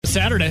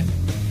Saturday,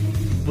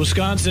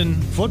 Wisconsin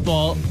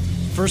football,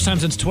 first time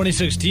since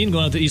 2016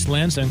 going out to East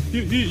Lansing.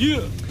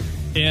 Yeah.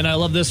 And I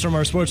love this from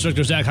our sports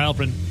director, Zach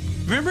Heilprin.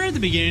 Remember at the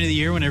beginning of the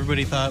year when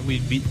everybody thought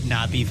we'd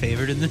not be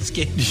favored in this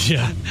game?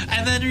 Yeah.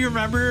 And then you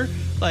remember,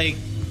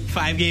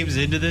 5 games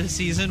into this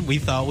season, we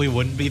thought we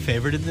wouldn't be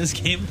favored in this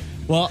game?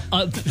 Well,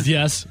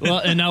 yes. Well,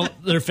 and now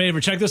they're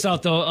favored. Check this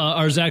out, though.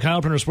 Our Zach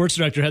Heilprin, our sports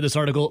director, had this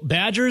article.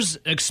 Badgers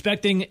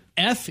expecting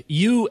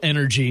FU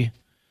energy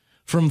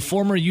from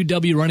former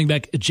UW running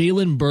back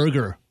Jalen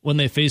Berger when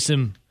they face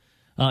him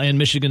in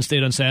Michigan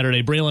State on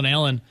Saturday. Braylon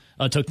Allen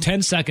took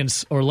 10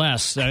 seconds or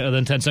less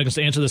than 10 seconds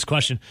to answer this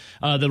question.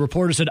 The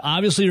reporter said,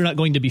 obviously you're not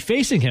going to be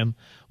facing him,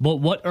 but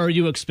what are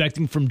you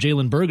expecting from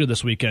Jalen Berger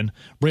this weekend?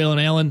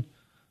 Braylon Allen,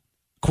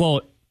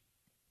 quote,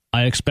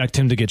 I expect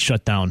him to get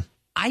shut down.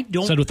 I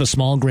don't... Said with a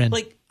small grin.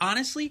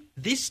 Honestly,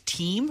 this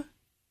team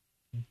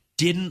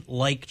didn't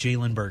like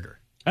Jalen Berger.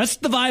 That's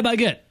the vibe I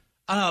get.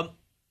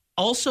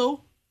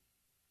 Also,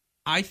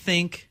 I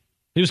think...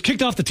 He was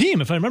kicked off the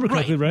team, if I remember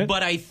correctly, right?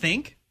 But I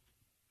think,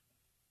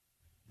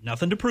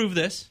 nothing to prove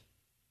this.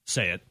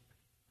 Say it.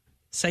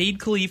 Saeed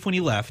Khalif, when he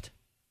left,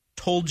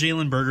 told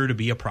Jalen Berger to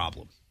be a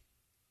problem.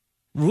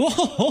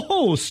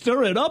 Whoa,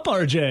 stir it up,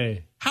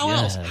 RJ. How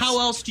else? How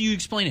else do you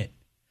explain it?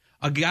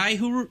 A guy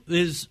who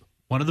is...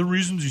 One of the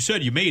reasons you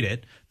said you made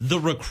it, the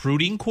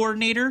recruiting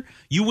coordinator.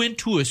 You went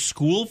to a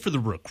school for the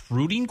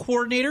recruiting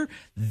coordinator?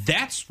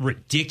 That's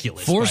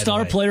ridiculous.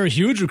 4-star player,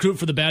 huge recruit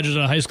for the Badgers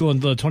out of high school in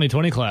the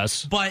 2020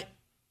 class. But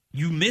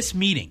you miss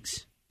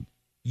meetings.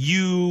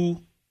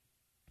 You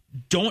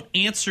don't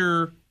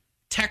answer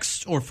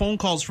texts or phone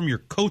calls from your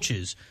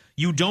coaches.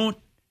 You don't,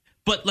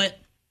 but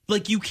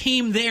you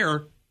came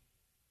there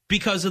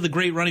because of the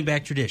great running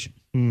back tradition.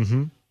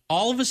 Mm-hmm.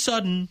 All of a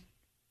sudden,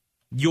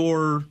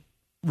 your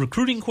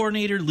recruiting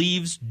coordinator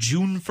leaves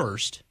June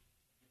 1st,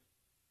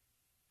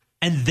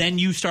 and then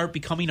you start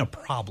becoming a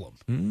problem.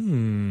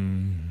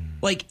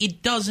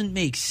 It doesn't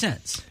make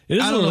sense. I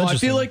don't know. I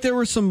feel like there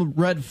were some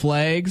red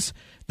flags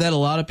that a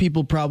lot of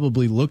people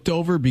probably looked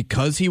over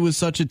because he was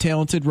such a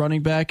talented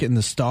running back and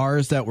the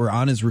stars that were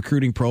on his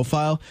recruiting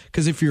profile.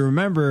 Because if you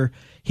remember,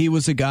 he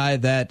was a guy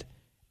that,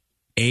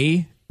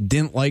 A,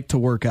 didn't like to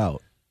work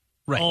out.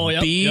 Right. Oh,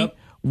 yep, B,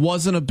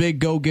 wasn't a big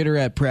go-getter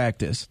at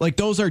practice.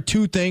 Those are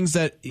two things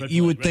that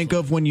you would think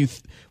of when you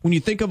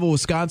think of a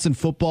Wisconsin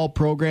football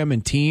program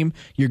and team.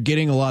 You're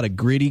getting a lot of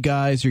gritty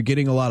guys. You're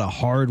getting a lot of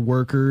hard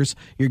workers.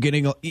 You're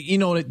getting,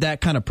 that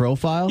kind of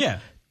profile. Yeah.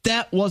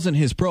 That wasn't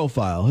his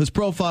profile. His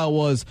profile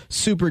was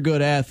super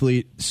good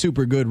athlete,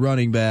 super good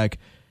running back,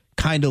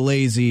 kind of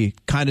lazy,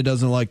 kind of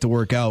doesn't like to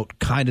work out,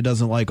 kind of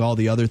doesn't like all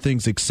the other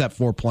things except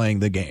for playing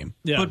the game.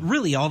 Yeah. But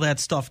really, all that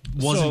stuff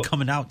wasn't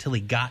coming out till he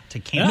got to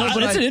camp. No,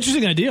 but it's an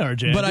interesting idea,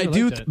 RJ.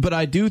 But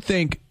I do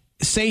think,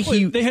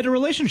 they had a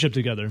relationship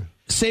together.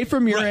 Say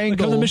from your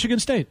angle, to Michigan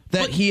State,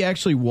 that he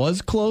actually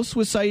was close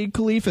with Saeed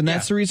Khalif, and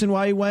that's the reason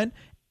why he went.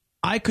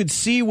 I could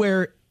see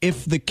where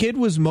if the kid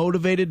was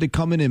motivated to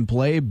come in and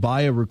play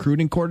by a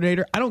recruiting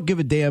coordinator, I don't give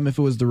a damn if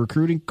it was the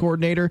recruiting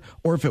coordinator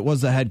or if it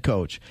was the head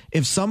coach.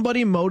 If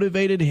somebody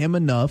motivated him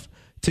enough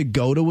to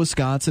go to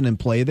Wisconsin and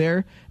play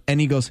there, and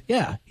he goes,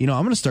 I'm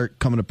going to start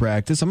coming to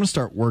practice. I'm going to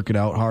start working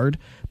out hard.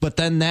 But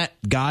then that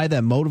guy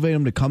that motivated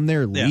him to come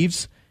there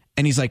leaves,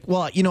 and he's like,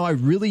 well, I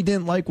really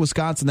didn't like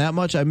Wisconsin that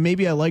much.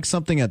 Maybe I like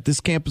something at this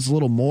campus a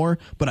little more,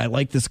 but I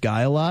like this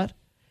guy a lot.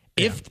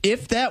 Yeah.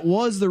 If that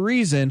was the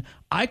reason,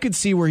 I could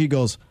see where he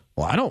goes,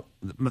 well,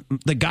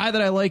 the guy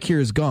that I like here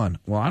is gone.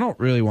 Well, I don't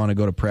really want to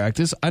go to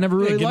practice. I never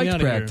really liked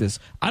practice.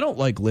 I don't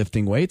like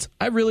lifting weights.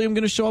 I really am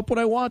going to show up when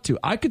I want to.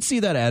 I could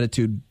see that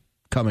attitude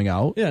coming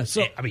out. Yeah,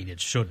 so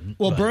it shouldn't.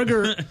 Well,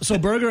 Berger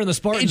and the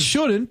Spartans. It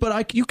shouldn't,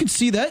 but you can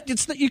see that.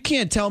 You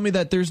can't tell me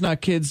that there's not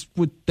kids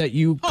that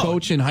you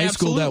coach in high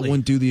school that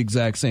wouldn't do the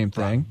exact same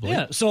thing. Probably.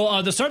 Yeah,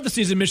 so the start of the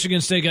season, Michigan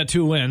State got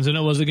 2 wins, and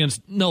it was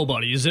against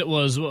nobodies. It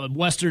was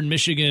Western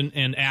Michigan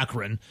and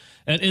Akron.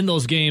 And in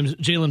those games,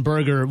 Jalen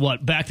Berger,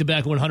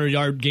 back-to-back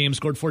 100-yard games,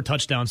 scored 4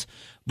 touchdowns.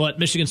 But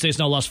Michigan State's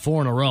now lost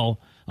 4 in a row.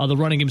 The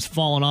running game's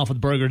fallen off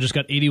with Berger, just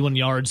got 81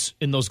 yards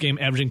in those games,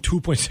 averaging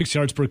 2.6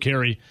 yards per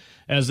carry.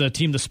 As a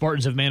team, the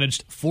Spartans have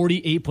managed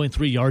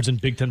 48.3 yards in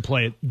Big Ten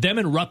play. Them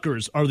and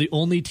Rutgers are the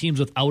only teams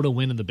without a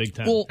win in the Big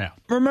Ten. Well,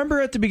 remember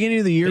at the beginning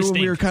of the year when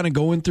we were kind of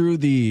going through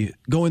the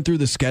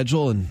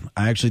schedule, and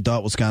I actually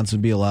thought Wisconsin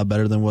would be a lot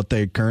better than what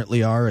they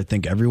currently are. I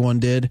think everyone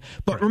did.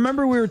 But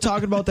remember we were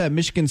talking about that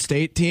Michigan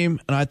State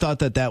team, and I thought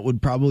that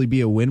would probably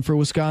be a win for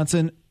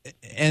Wisconsin.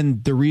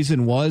 And the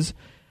reason was,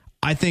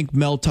 I think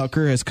Mel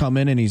Tucker has come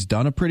in and he's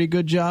done a pretty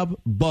good job,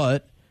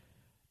 but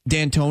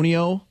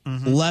D'Antonio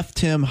left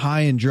him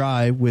high and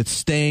dry with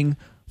staying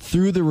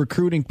through the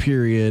recruiting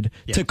period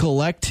to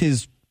collect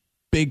his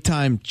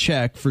big-time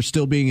check for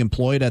still being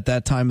employed at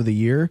that time of the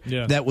year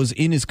that was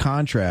in his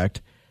contract.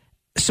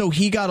 So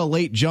he got a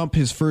late jump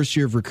his first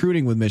year of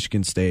recruiting with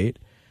Michigan State.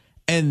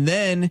 And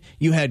then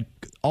you had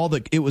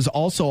it was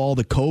also all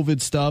the COVID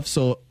stuff.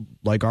 So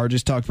like R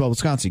just talked about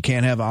Wisconsin, you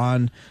can't have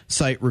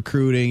on-site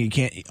recruiting. You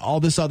can't, all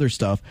this other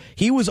stuff.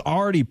 He was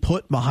already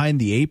put behind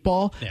the 8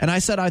 ball. Yeah. And I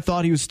said, I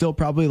thought he was still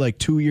probably like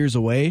 2 years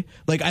away.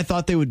 Like I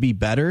thought they would be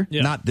better,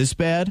 not this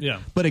bad. Yeah.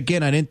 But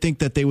again, I didn't think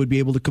that they would be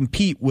able to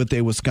compete with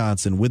a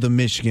Wisconsin, with a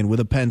Michigan, with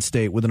a Penn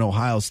State, with an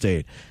Ohio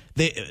State.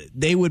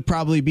 They would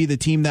probably be the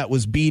team that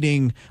was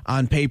beating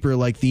on paper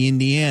like the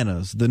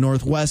Indianas, the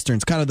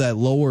Northwesterns, kind of that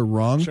lower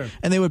rung. Sure.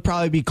 And they would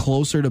probably be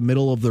closer to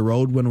middle of the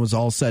road when it was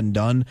all said and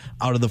done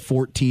out of the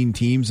 14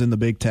 teams in the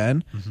Big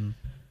Ten. Mm-hmm.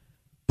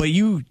 But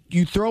you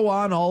throw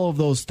on all of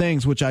those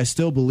things, which I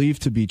still believe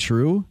to be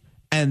true,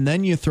 and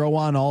then you throw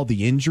on all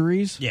the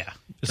injuries. Yeah.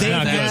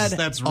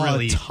 That's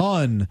really a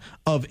ton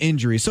of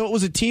injuries. So it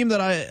was a team that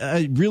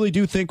I really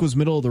do think was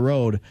middle of the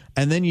road,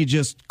 and then you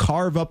just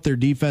carve up their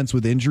defense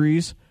with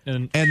injuries,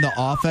 and the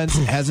offense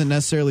hasn't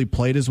necessarily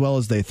played as well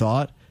as they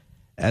thought.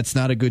 That's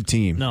not a good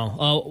team.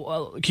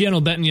 No.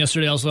 Keanu Benton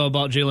yesterday also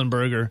about Jalen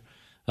Berger.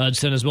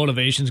 Said his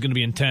motivation is going to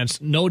be intense.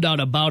 No doubt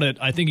about it.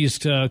 I think he's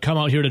come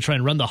out here to try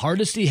and run the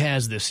hardest he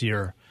has this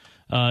year.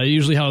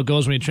 Usually how it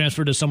goes when you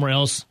transfer to somewhere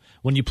else.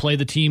 When you play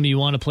the team, you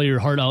want to play your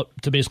heart out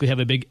to basically have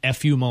a big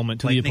FU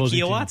moment to the opposing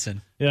team. Nakia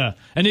Watson. Yeah.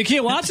 And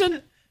Nakia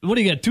Watson, what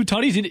do you get? 2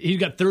 tutties? He's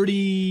got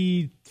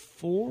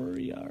 34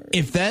 yards.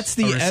 If that's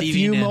the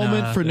FU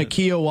moment for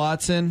Nakia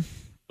Watson.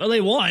 Well,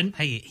 they won.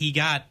 Hey,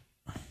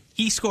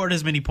 he scored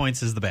as many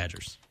points as the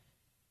Badgers.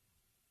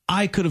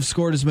 I could have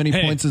scored as many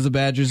points as the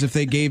Badgers if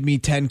they gave me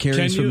 10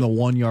 carries from the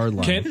 1 yard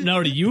line.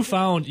 Nardi, you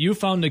found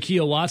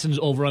Nakia Watson's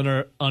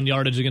over on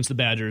yardage against the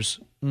Badgers.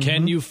 Mm-hmm.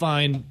 Can you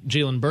find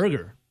Jalen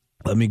Berger?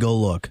 Let me go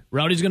look.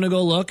 Rowdy's going to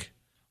go look.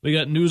 We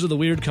got News of the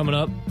Weird coming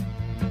up.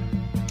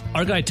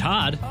 Our guy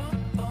Todd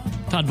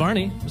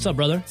Varney. What's up,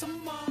 brother?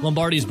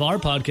 Lombardi's Bar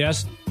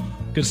podcast.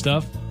 Good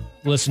stuff.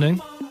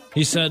 Listening.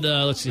 He said,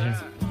 let's see here.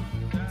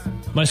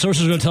 My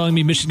sources are telling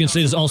me Michigan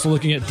State is also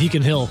looking at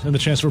Deacon Hill in the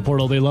transfer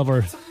portal. They love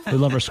our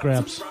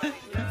scraps.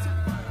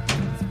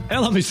 Hey,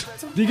 let me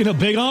Deacon a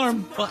big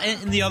arm. Well,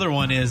 and the other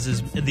one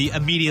is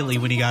immediately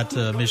when he got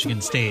to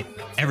Michigan State,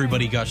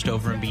 everybody gushed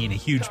over him being a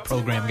huge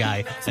program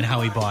guy and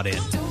how he bought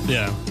in.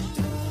 Yeah.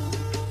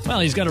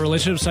 Well, he's got a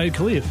relationship with Saeed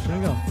Khalif. There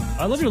you go.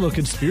 I love your little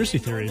conspiracy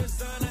theory.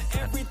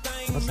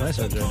 That's nice,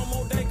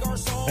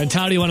 RJ. And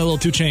Todd, you want a little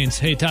 2 chains?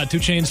 Hey, Todd, 2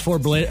 chains, 4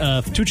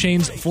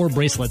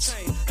 bracelets.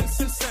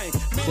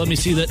 Let me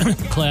see that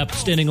clap,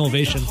 standing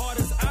ovation.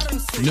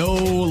 No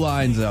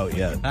lines out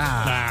yet.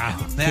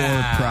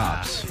 For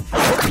props.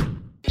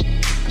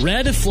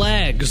 Red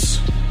flags.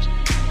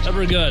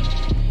 Ever good.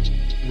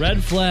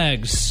 Red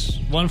flags.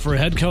 One for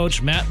head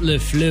coach Matt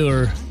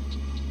LaFleur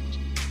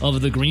of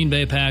the Green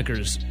Bay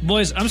Packers.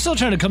 Boys, I'm still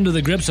trying to come to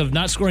the grips of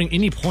not scoring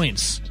any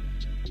points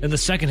in the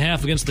second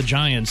half against the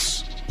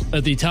Giants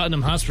at the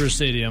Tottenham Hotspur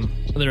Stadium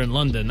there in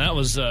London. That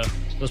was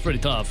pretty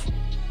tough.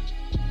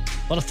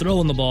 A lot of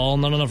throwing the ball,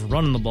 not enough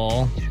running the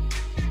ball.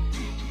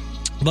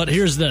 But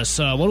here's this.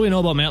 What do we know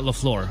about Matt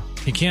LaFleur?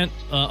 He can't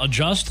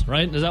adjust,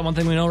 right? Is that one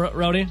thing we know,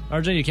 Rowdy?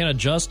 RJ, you can't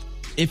adjust?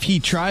 If he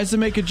tries to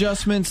make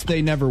adjustments,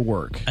 they never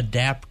work.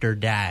 Adapt or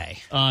die.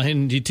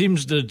 And he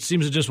seems to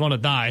just want to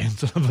die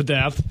instead of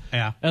adapt.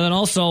 Yeah. And then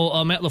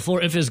also, Matt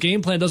LaFleur, if his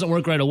game plan doesn't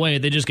work right away,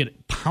 they just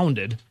get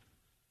pounded.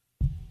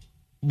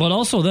 But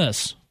also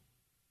this.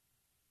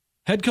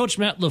 Head coach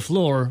Matt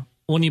LaFleur,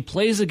 when he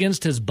plays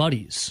against his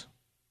buddies,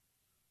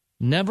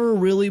 never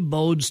really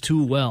bodes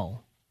too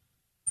well.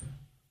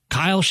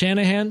 Kyle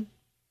Shanahan,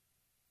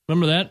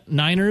 remember that?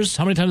 Niners?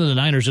 How many times did the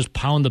Niners just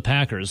pound the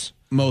Packers?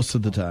 Most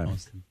of the time.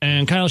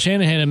 And Kyle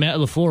Shanahan and Matt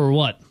LaFleur were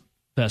what?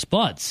 Best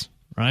buds,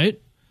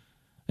 right?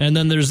 And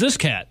then there's this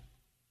cat,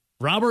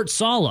 Robert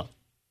Saleh.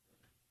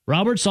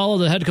 Robert Saleh,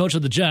 the head coach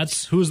of the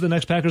Jets. Who's the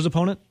next Packers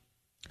opponent?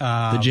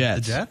 The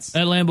Jets.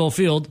 At Lambeau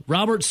Field.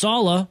 Robert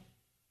Saleh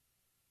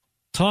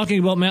talking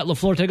about Matt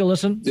LaFleur. Take a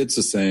listen. It's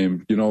the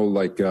same. You know,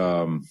 like he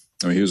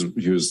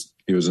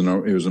was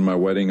in my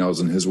wedding. I was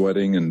in his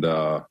wedding, and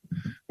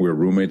we were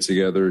roommates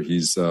together.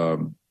 He's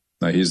the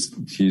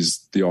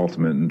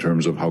ultimate in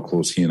terms of how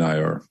close he and I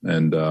are.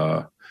 And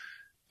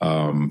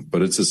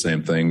but it's the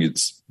same thing.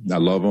 I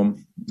love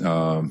him,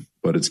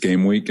 but it's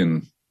game week,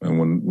 and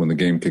when the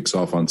game kicks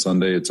off on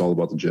Sunday, it's all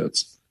about the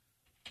Jets.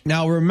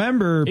 Now,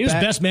 remember... He was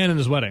best man in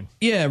his wedding.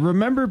 Yeah,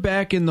 remember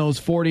back in those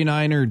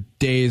 49er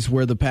days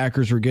where the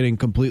Packers were getting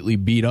completely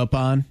beat up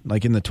on,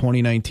 like in the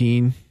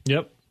 2019?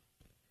 Yep.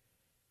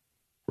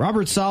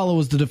 Robert Saleh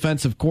was the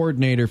defensive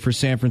coordinator for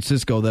San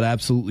Francisco that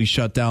absolutely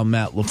shut down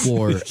Matt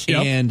LaFleur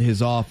Yep. and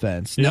his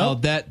offense. Yep.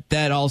 Now,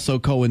 that also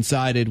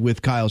coincided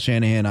with Kyle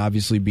Shanahan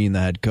obviously being the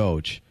head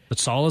coach. But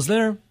Saleh's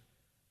there.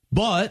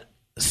 But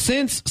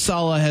since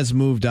Saleh has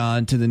moved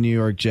on to the New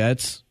York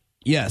Jets...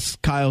 Yes,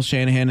 Kyle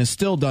Shanahan has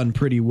still done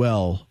pretty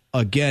well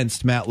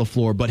against Matt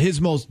LaFleur, but his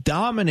most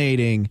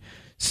dominating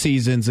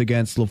seasons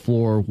against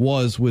LaFleur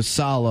was with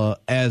Saleh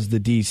as the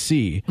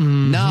DC.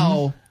 Mm-hmm.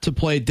 Now, to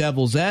play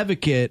devil's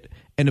advocate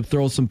and to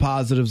throw some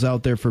positives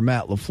out there for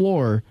Matt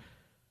LaFleur,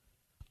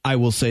 I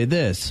will say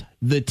this.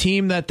 the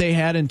team that they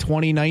had in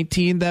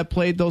 2019 that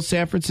played those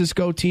San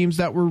Francisco teams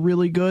that were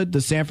really good,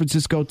 the San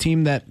Francisco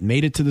team that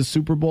made it to the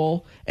Super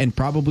Bowl and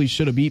probably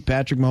should have beat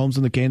Patrick Mahomes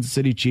and the Kansas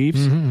City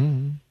Chiefs,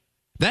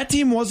 that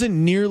team wasn't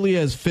nearly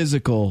as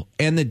physical,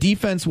 and the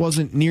defense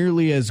wasn't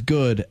nearly as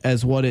good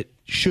as what it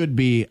should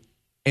be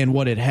and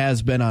what it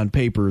has been on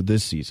paper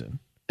this season.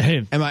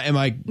 Hey, am I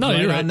no, right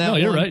you're right. on that No,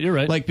 you're one? right. You're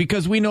right. Like,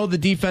 because we know the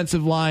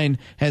defensive line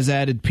has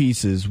added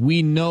pieces.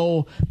 We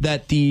know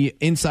that the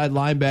inside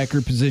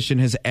linebacker position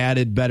has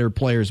added better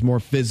players, more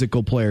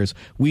physical players.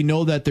 We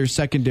know that their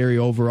secondary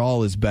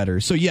overall is better.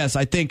 So yes,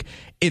 I think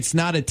it's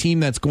not a team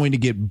that's going to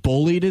get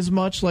bullied as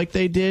much like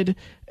they did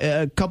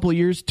a couple of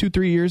years,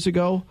 2-3 years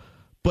ago.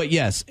 But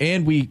yes,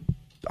 and we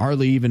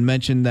hardly even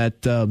mentioned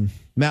that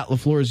Matt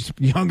LaFleur's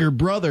younger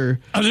brother.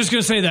 I was just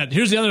going to say that.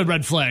 Here's the other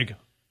red flag.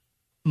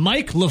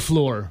 Mike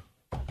LaFleur,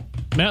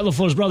 Matt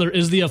LaFleur's brother,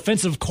 is the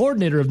offensive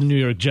coordinator of the New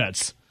York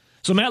Jets.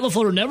 So Matt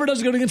LaFleur never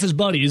does good against his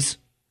buddies.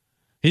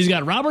 He's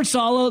got Robert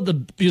Saleh.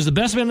 He's the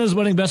best man and his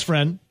wedding best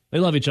friend. They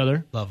love each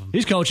other. Love him.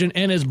 He's coaching.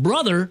 And his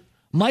brother,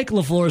 Mike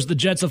LaFleur, is the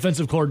Jets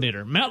offensive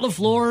coordinator. Matt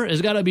LaFleur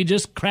has got to be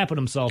just crapping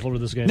himself over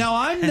this game. Now,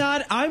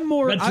 I'm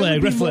more Red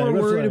flag,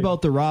 worried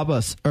about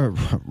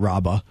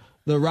the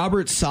the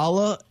Robert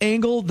Saleh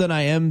angle than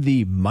I am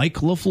the Mike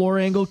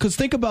LaFleur angle. Because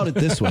think about it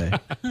this way.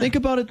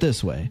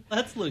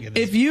 Let's look at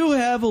this. If you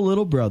have a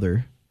little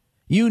brother,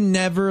 you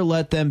never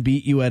let them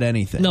beat you at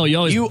anything. No, you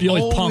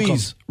always punk them.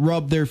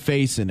 Rub their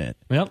face in it.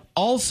 Yep.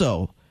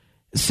 Also,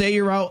 say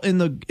you're out in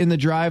the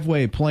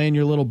driveway playing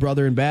your little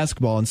brother in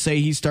basketball, and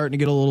say he's starting to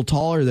get a little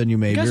taller than you,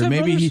 maybe, You guys or have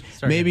maybe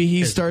brothers?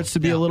 he starts to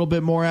be a little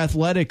bit more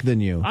athletic than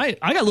you. I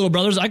got little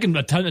brothers. I can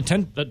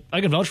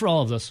vouch for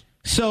all of this.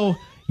 So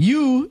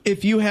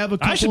if you have a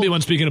couple, I should be one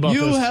speaking about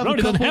this.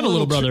 Rowdy doesn't have a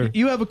little brother.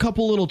 You have a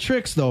couple little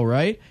tricks, though,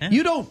 right?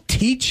 You don't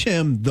teach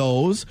him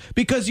those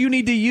because you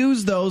need to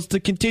use those to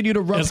continue to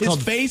rub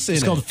his face in it.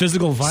 It's called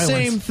physical violence.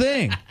 Same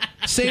thing.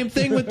 Same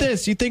thing with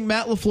this. You think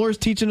Matt LaFleur's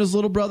teaching his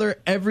little brother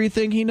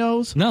everything he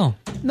knows? No,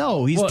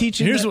 he's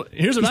teaching. Here's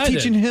what I did.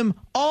 teaching him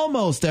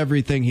almost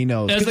everything he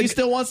knows because he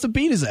still wants to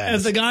beat his ass.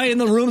 As the guy in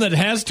the room that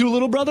has two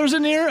little brothers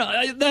in here,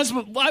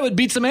 I would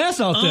beat some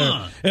ass out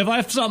there. If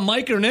I saw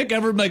Mike or Nick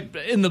ever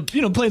in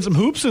the playing some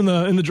hoops in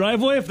the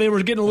driveway, if they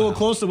were getting a little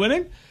close to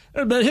winning,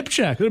 there'd be a hip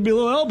check, there'd be a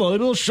little elbow, there'd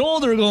be a little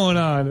shoulder going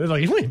on. It's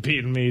like, you ain't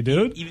beating me,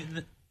 dude.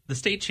 Even the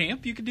state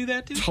champ, you could do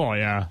that too? Oh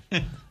yeah,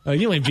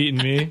 you ain't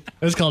beating me.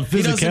 It's called physicality.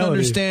 He doesn't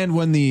understand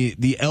when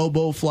the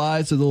elbow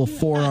flies, the little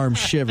forearm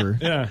shiver.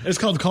 Yeah, it's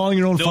called calling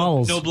your own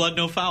fouls. No blood,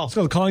 no foul. It's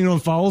called calling your own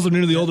fouls. When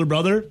you're the older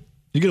brother,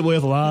 you get away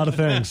with a lot of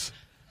things.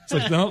 It's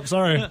like, no,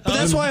 sorry. But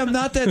that's why I'm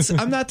not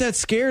that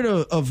scared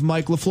of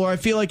Mike LaFleur. I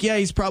feel like,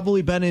 he's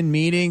probably been in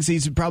meetings.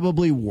 He's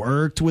probably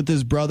worked with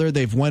his brother.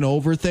 They've went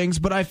over things.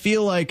 But I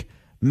feel like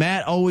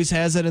Matt always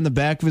has that in the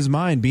back of his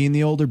mind, being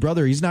the older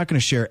brother. He's not going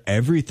to share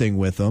everything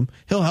with him.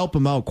 He'll help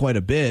him out quite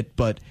a bit,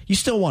 but you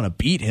still want to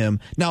beat him.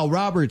 Now,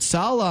 Robert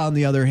Saleh, on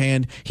the other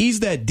hand,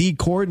 he's that D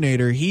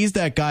coordinator. He's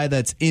that guy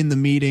that's in the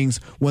meetings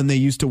when they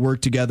used to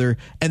work together,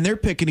 and they're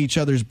picking each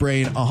other's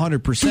brain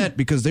 100%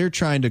 because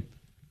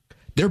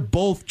they're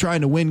both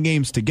trying to win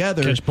games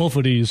together. Catch both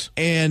of these.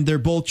 And they're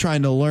both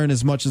trying to learn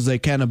as much as they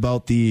can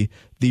about the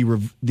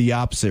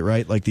opposite,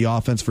 right? Like the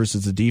offense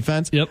versus the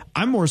defense. Yep.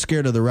 I'm more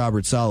scared of the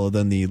Robert Saleh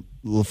than the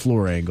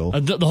LaFleur angle.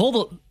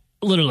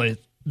 Literally,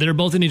 they're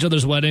both in each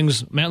other's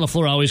weddings. Matt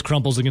LaFleur always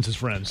crumples against his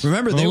friends.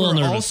 Remember, they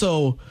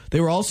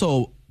were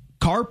also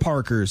car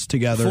parkers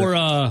together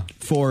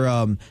for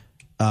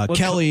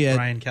Kelly at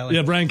Brian Kelly.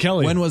 Yeah, Brian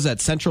Kelly. When was that?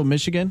 Central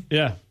Michigan?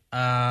 Yeah.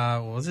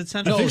 Was it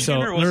Central I think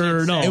Michigan so. or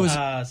was No, it it was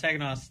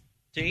Saginaw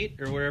State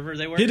or wherever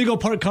they were? He had to go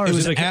park cars. It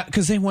was He's like,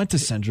 because they went to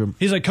Central.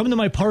 he's like, come to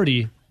my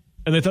party.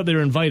 And they thought they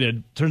were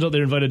invited. Turns out they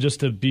were invited just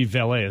to be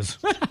valets.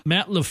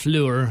 Matt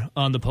LaFleur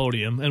on the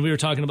podium, and we were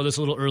talking about this a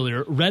little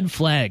earlier. Red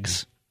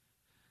flags.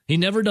 He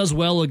never does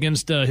well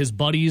against his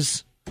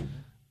buddies,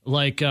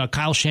 like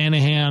Kyle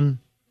Shanahan,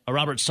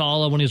 Robert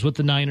Saleh when he was with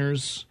the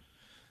Niners.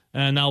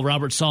 And now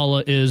Robert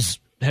Saleh is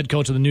head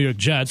coach of the New York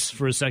Jets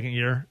for his second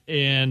year.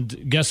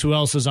 And guess who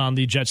else is on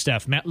the Jet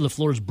staff? Matt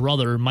LaFleur's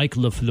brother, Mike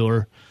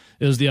LaFleur,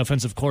 is the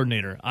offensive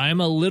coordinator.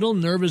 I'm a little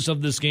nervous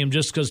of this game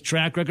just because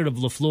track record of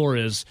LaFleur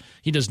is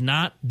he does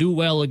not do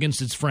well against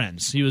his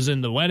friends. He was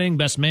in the wedding,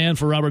 best man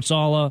for Robert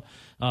Saleh.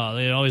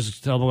 They always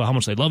tell about how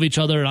much they love each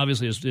other, and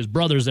obviously his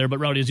brother's there. But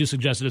Rowdy, as you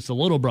suggested, it's the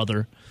little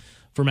brother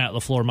for Matt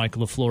LaFleur, Mike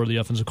LaFleur, the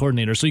offensive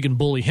coordinator, so you can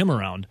bully him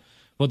around.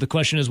 But the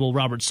question is, will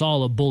Robert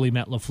Saleh bully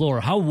Matt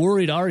LaFleur? How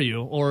worried are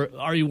you, or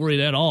are you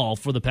worried at all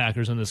for the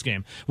Packers in this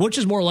game? Which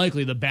is more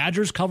likely, the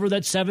Badgers cover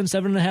that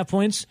 7.5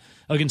 points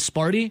against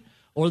Sparty,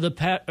 or the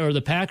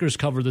Packers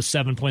cover the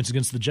 7 points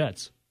against the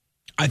Jets?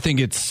 I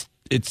think it's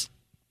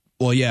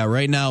well, yeah.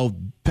 Right now,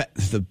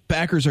 the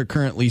Packers are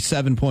currently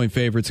 7-point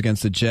favorites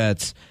against the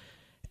Jets,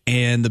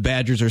 and the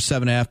Badgers are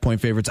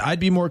 7.5-point favorites. I'd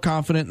be more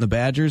confident in the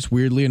Badgers.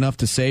 Weirdly enough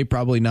to say,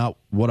 probably not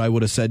what I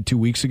would have said 2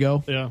 weeks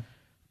ago. Yeah,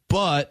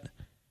 but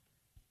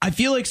I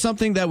feel like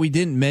something that we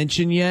didn't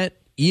mention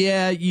yet.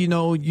 Yeah,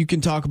 you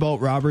can talk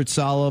about Robert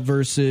Saleh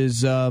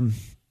versus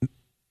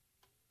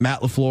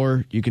Matt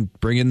LaFleur. You can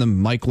bring in the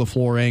Mike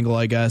LaFleur angle,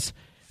 I guess.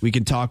 We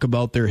can talk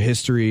about their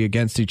history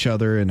against each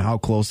other and how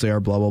close they are,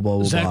 blah, blah, blah,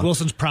 blah. Zach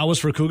Wilson's prowess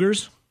for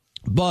Cougars?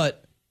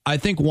 But I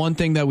think one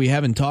thing that we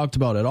haven't talked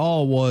about at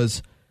all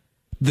was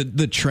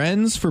the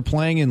trends for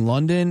playing in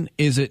London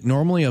is it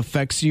normally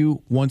affects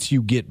you once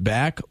you get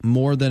back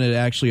more than it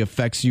actually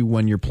affects you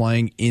when you're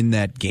playing in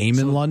that game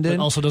in London. It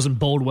also doesn't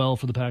bode well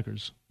for the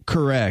Packers.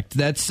 Correct.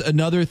 That's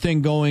another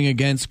thing going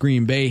against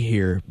Green Bay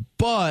here.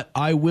 But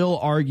I will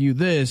argue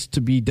this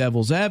to be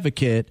devil's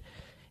advocate.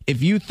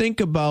 If you think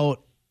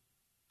about,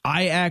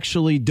 I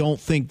actually don't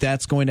think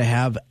that's going to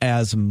have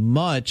as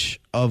much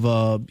of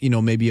a,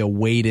 maybe a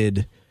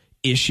weighted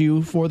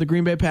issue for the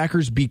Green Bay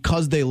Packers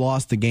because they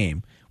lost the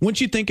game. Wouldn't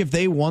you think if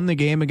they won the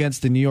game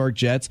against the New York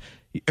Jets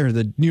or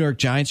the New York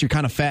Giants, you're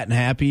kind of fat and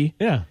happy?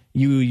 Yeah.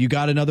 You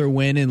got another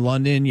win in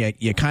London.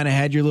 You kind of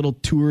had your little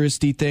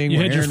touristy thing. You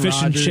had your Aaron fish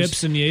Rodgers, and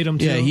chips and you ate them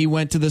too. Yeah, he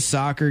went to the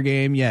soccer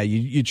game. Yeah,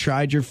 you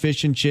tried your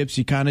fish and chips.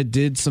 You kind of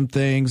did some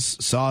things,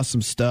 saw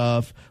some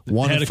stuff,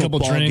 won had a couple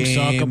football drinks, game,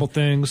 saw a couple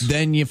things.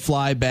 Then you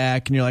fly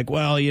back and you're like,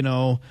 well,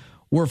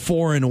 we're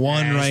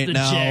 4-1 right the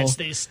now. Jets,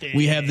 they stay.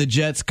 We have the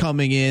Jets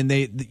coming in.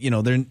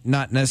 They're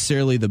not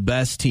necessarily the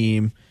best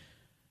team.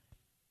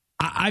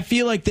 I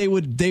feel like they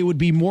would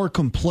be more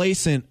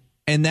complacent,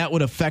 and that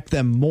would affect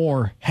them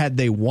more had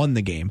they won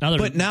the game.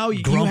 But now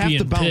you have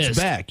to bounce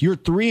back. You're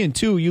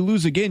 3-2. You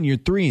lose again, you're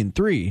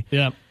 3-3.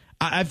 Yeah.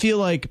 I feel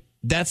like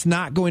that's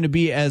not going to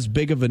be as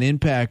big of an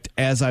impact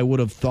as I would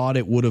have thought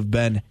it would have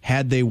been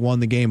had they won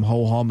the game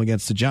ho-hum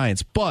against the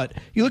Giants. But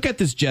you look at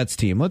this Jets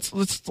team.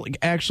 Let's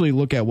actually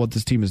look at what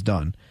this team has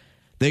done.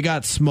 They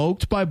got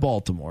smoked by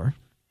Baltimore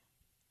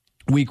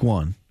week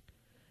 1.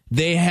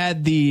 They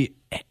had the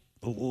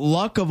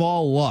luck of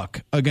all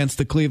luck against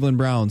the Cleveland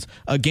Browns,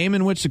 a game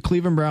in which the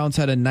Cleveland Browns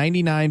had a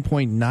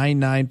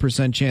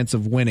 99.99% chance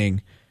of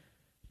winning.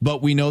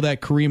 But we know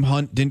that Kareem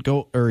Hunt didn't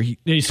go, or he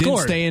didn't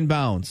stay in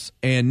bounds,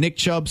 and Nick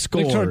Chubb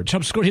scored.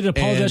 Chubb scored. He did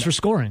apologize for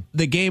scoring.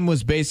 The game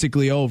was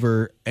basically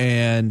over,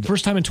 and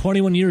first time in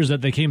 21 years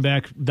that they came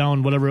back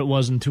down whatever it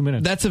was in 2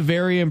 minutes. That's a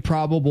very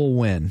improbable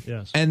win.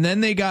 Yes. And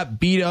then they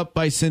got beat up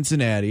by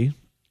Cincinnati.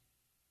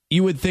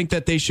 You would think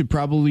that they should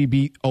probably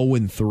be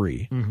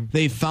 0-3. Mm-hmm.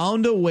 They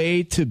found a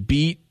way to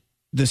beat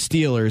the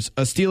Steelers,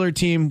 a Steeler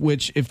team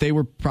which, if they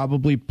were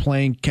probably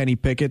playing Kenny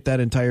Pickett that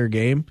entire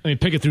game,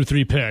 Pickett threw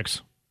 3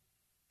 picks.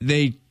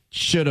 They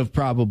should have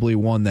probably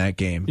won that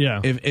game.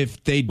 Yeah.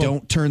 If they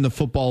don't turn the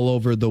football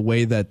over the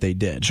way that they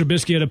did.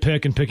 Trubisky had a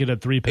pick and Pickett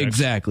had 3 picks.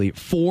 Exactly.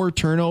 4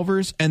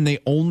 turnovers, and they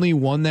only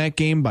won that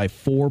game by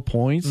 4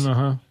 points.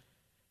 Uh-huh.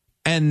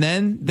 And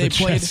then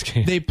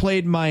they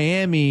played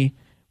Miami,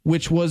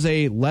 which was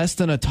a less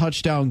than a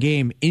touchdown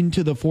game,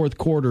 into the fourth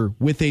quarter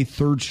with a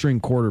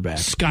third-string quarterback.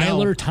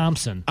 Skylar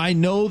Thompson. I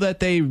know that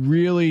they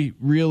really,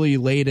 really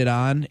laid it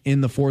on in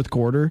the fourth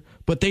quarter,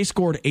 but they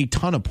scored a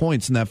ton of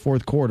points in that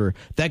fourth quarter.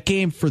 That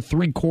game for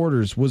 3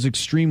 quarters was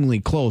extremely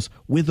close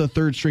with a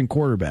third-string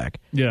quarterback.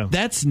 Yeah.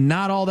 That's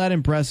not all that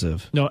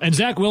impressive. No, and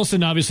Zach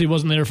Wilson obviously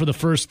wasn't there for the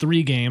first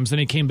 3 games, then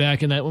he came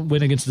back in that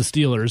win against the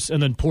Steelers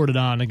and then poured it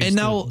on against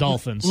the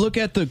Dolphins. Look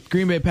at the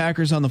Green Bay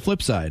Packers on the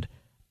flip side.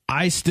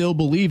 I still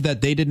believe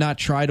that they did not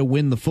try to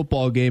win the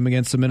football game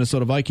against the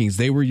Minnesota Vikings.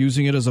 They were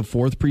using it as a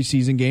 4th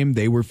preseason game.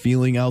 They were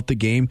feeling out the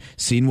game,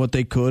 seeing what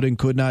they could and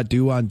could not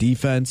do on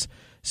defense,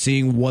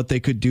 seeing what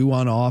they could do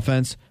on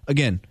offense.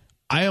 Again,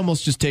 I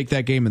almost just take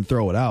that game and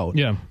throw it out.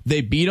 Yeah.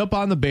 They beat up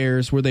on the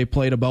Bears where they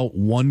played about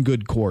 1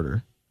 good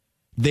quarter.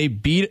 They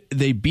beat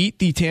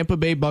the Tampa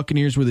Bay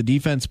Buccaneers where the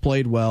defense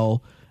played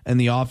well and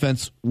the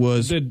offense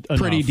was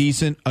pretty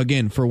decent,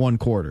 again, for 1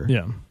 quarter.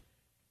 Yeah.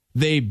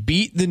 They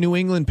beat the New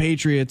England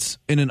Patriots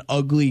in an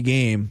ugly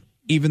game,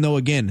 even though,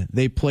 again,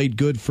 they played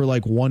good for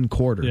like 1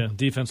 quarter. Yeah,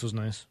 defense was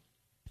nice.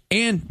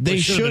 And they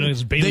should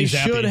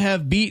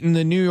have beaten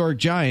the New York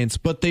Giants,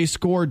 but they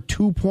scored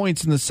 2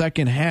 points in the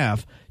second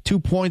half, 2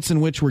 points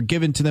in which were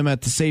given to them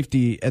at the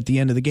safety at the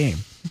end of the game.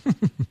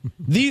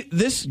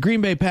 This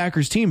Green Bay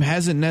Packers team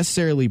hasn't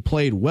necessarily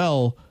played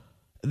well.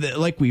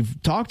 Like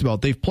we've talked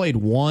about, they've played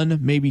 1,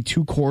 maybe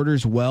 2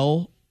 quarters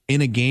well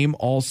in a game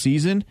all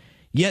season,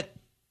 yet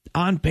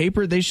on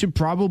paper, they should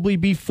probably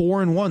be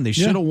 4-1. They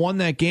should have won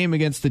that game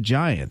against the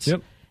Giants.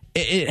 Yep.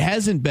 It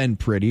hasn't been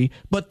pretty,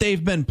 but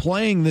they've been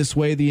playing this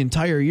way the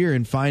entire year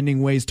and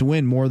finding ways to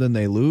win more than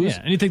they lose.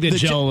 Yeah, and you think they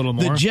gel a little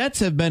more. The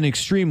Jets have been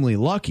extremely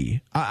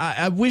lucky.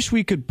 I wish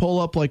we could pull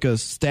up like a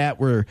stat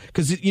where,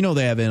 because they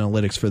have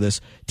analytics for this,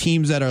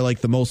 teams that are like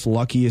the most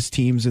luckiest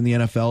teams in the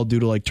NFL due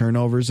to like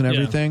turnovers and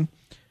everything.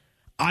 Yeah.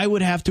 I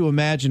would have to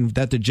imagine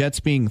that the Jets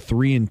being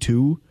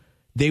 3-2,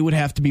 they would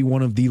have to be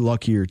one of the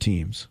luckier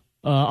teams.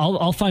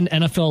 I'll find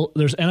NFL.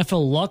 There's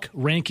NFL luck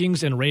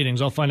rankings and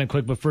ratings. I'll find it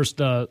quick. But first,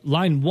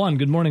 line 1.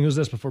 Good morning. Who's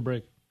this before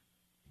break?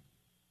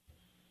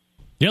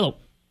 Yellow.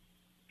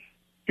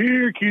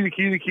 Here,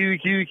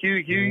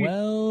 cutie.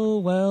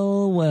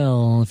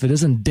 Well. If it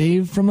isn't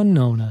Dave from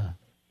Monona.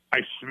 I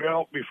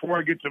smell, before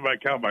I get to my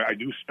cowboy, I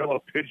do smell a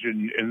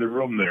pigeon in the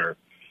room there.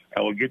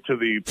 I will get to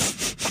the...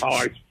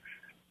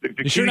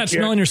 You sure not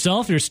smelling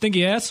yourself, your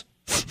stinky ass?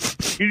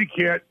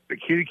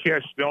 kitty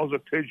cat smells a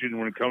pigeon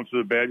when it comes to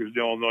the Badgers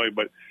in Illinois.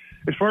 But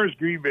as far as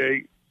Green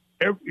Bay,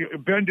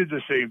 Ben did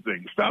the same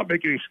thing. Stop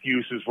making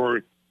excuses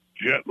for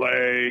jet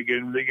lag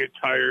and they get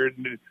tired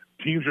and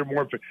teams are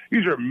more.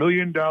 These are $1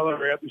 million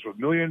athletes with $1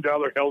 million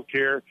health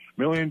care, $1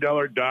 million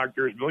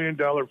doctors, $1 million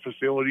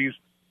facilities.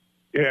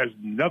 It has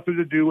nothing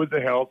to do with the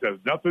health. It has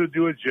nothing to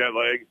do with jet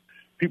lag.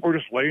 People are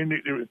just laying.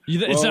 It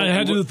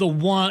had to do with the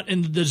want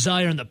and the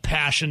desire and the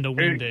passion to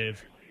win,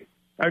 Dave.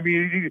 I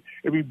mean,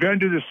 Ben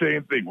did the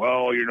same thing.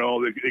 Well,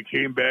 they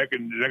came back,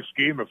 and the next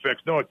game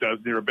affects. No, it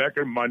doesn't. They were back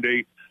on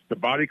Monday. The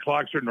body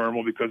clocks are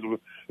normal because of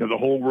the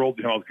whole world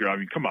healthcare. I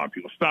mean, come on,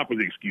 people, stop with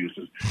the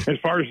excuses. As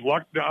far as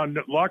luck,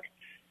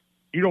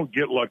 you don't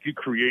get luck. You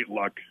create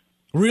luck.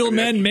 Real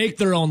men make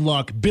their own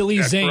luck.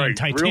 Billy Zane, right.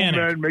 Titanic.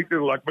 Real men make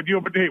their luck. But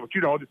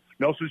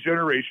Nelson's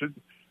generation,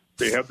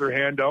 they have their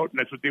hand out, and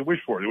that's what they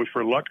wish for. They wish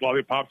for luck,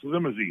 lollipops, and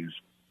limousines.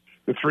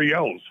 The 3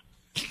 L's.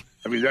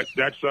 I mean, that's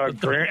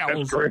Grant.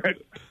 That's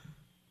Grant.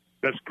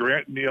 That's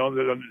Grant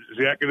and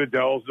Zach and the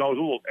Dells and all those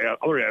little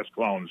other ass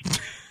clowns.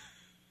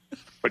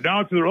 But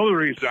now to the other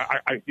reason,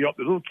 the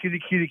little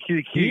kitty.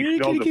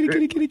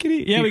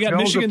 Yeah, we got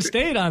Michigan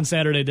State on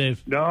Saturday,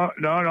 Dave. No,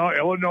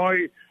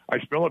 Illinois. I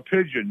smell a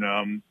pigeon.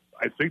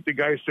 I think the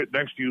guy sitting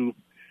next to you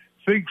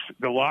thinks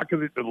the lock of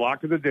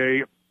the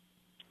day.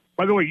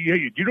 By the way,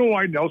 do you know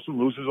why Nelson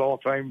loses all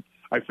the time?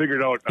 I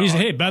figured out.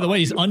 Hey, by the way,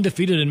 he's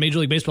undefeated in Major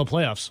League Baseball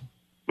playoffs.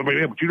 But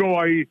you know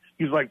why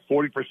he's like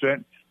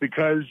 40%?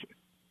 Because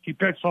he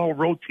bets all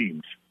road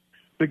teams.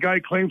 The guy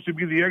claims to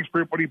be the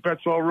expert, but he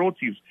bets all road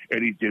teams,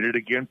 and he did it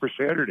again for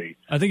Saturday.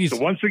 I think so.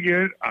 Once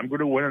again, I'm going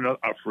to win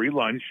a free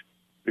lunch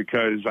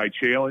because I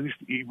challenged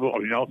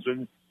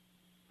Nelson.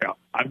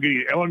 I'm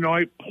getting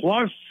Illinois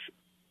plus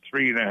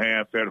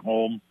 3.5 at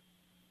home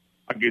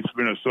against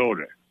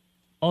Minnesota.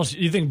 Oh, so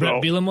you think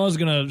Brett Bielema is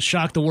going to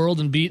shock the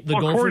world and beat the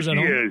Gophers at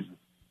home? Of course he is,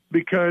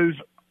 because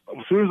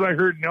as soon as I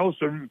heard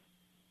Nelson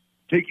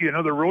taking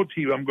another road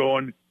team, I'm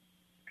going,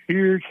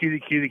 here,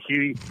 kitty.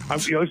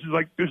 This is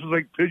like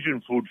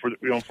pigeon food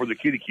for the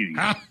kitty.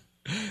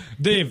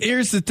 Dave,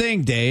 here's the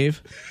thing,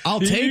 Dave. I'll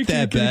take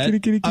that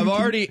bet. I've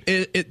already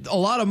a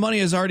lot of money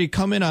has already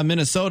come in on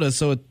Minnesota,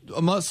 so it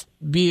must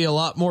be a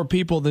lot more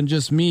people than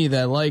just me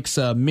that likes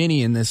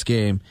Minnie in this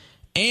game.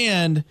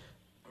 And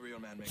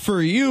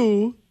for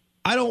you,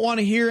 I don't want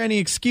to hear any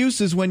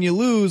excuses when you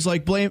lose,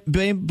 like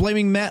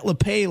blaming Matt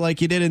LePay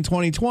like you did in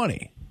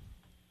 2020.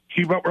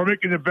 See, but we're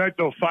making the bet,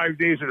 though, 5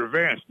 days in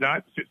advance,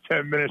 not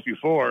 10 minutes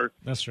before.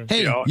 That's true.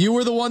 Hey, you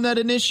were the one that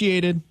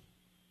initiated.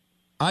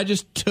 I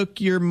just took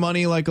your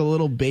money like a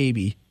little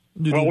baby.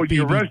 When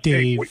you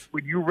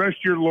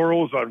rest your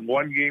laurels on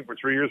one game for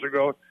 3 years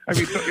ago, I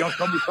mean,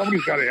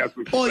 somebody's got to have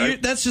to. Well,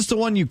 that's just the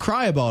one you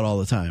cry about all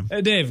the time.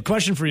 Hey, Dave,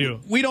 question for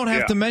you. We don't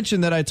have to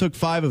mention that I took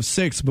 5 of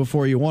 6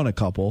 before you won a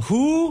couple.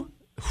 Who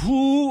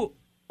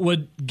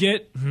would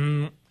get...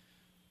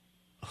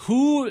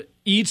 Who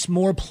eats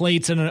more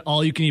plates in an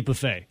all-you-can-eat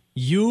buffet?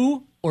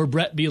 You or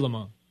Brett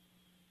Bielema?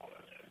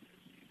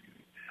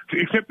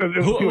 Except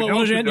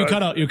you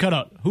cut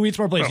out. Who eats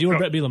more plates? You or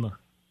Brett Bielema?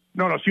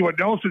 No. See what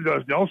Nelson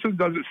does. Nelson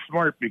does it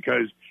smart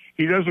because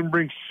he doesn't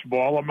bring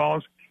small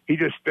amounts. He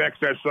just stacks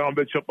that son of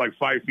a bitch up like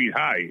 5 feet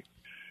high.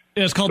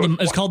 Yeah, it's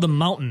called the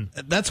mountain.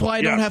 That's why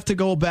I don't have to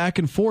go back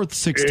and forth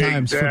 6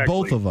 times for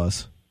both of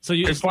us. So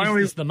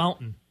it's the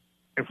mountain.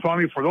 And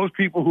finally, for those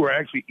people who are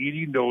actually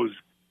eating those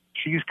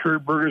cheese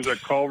curd burgers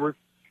at Culver's,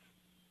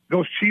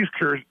 those cheese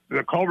curds,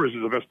 the Culver's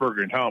is the best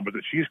burger in town, but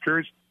the cheese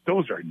curds,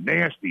 those are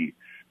nasty.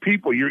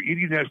 People, you're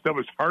eating that stuff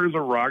as hard as a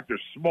rock. They're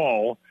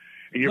small.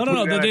 And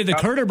No. The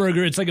Curder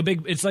burger, it's like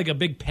a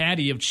big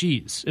patty of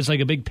cheese. It's like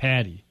a big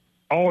patty.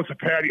 Oh, it's a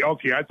patty.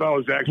 Okay, I thought it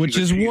was actually which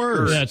is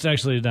worse. Yeah, it's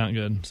actually not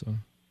good. So,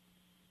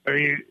 I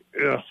mean,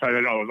 I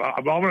don't know.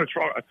 I'm going to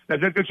try.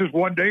 Is that just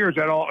one day, or is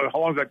that all? How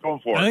long is that going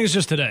for? I think it's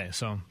just today.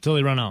 So until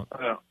they run out.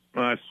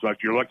 That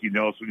sucks. You're lucky,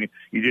 Nelson.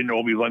 You didn't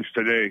owe me lunch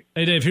today.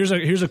 Hey, Dave. Here's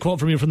a quote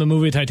from you from the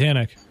movie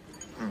Titanic.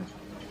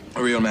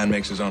 A real man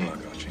makes his own luck,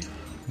 Archie.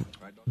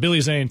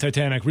 Billy Zane,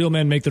 Titanic. Real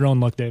men make their own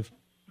luck, Dave.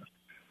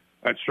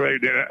 That's right.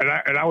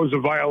 And I was a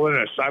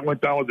violinist. I went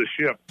down with the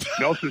ship.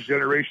 Nelson's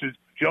generation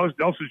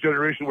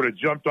would have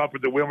jumped up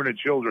with the women and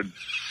children.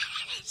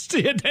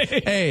 See you,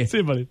 Dave. Hey, see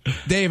you, buddy.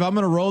 Dave, I'm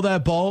going to roll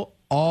that ball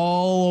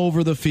all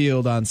over the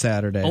field on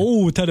Saturday.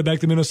 Oh, tied it back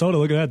to Minnesota.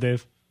 Look at that,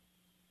 Dave.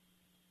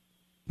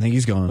 I think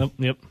he's gone.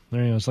 Yep.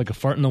 There he is. It's like a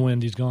fart in the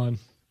wind. He's gone.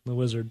 The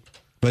wizard.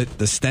 But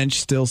the stench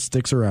still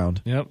sticks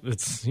around. Yep.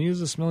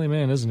 He's a smelly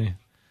man, isn't he?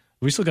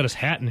 We still got his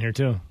hat in here,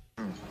 too.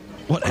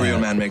 What? A real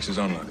man makes his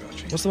own luck,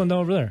 Archie. What's the one down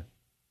over there?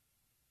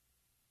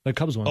 The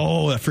Cubs one.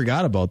 Oh, I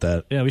forgot about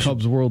that. Yeah,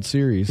 Cubs World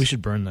Series. We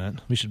should burn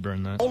that.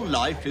 All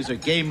life is a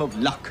game of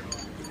luck.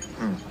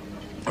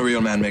 A real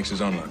man makes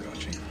his own luck,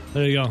 Archie.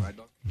 There you go.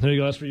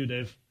 That's for you,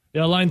 Dave.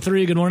 Yeah, line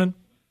 3, good morning.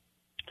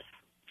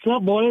 What's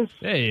up, boys?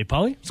 Hey,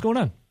 Paulie, what's going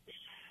on?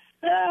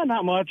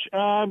 Not much.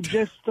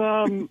 Just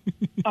a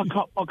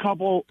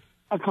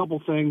couple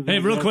things. Hey,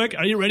 real quick,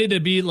 are you ready to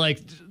be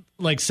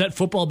like set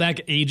football back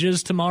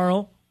ages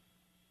tomorrow?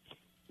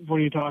 What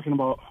are you talking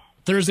about?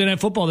 Thursday Night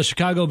Football, the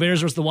Chicago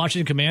Bears versus the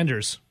Washington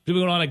Commanders.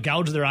 People going to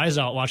gouge their eyes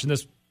out watching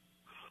this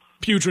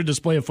putrid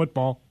display of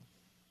football.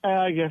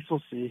 I guess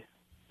we'll see.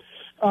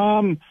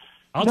 I'll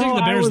take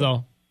the Bears,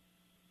 though.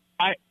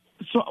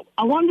 So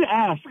I wanted to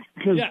ask,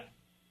 because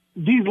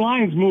these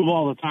lines move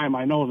all the time,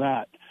 I know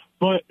that.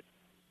 But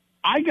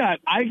I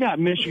got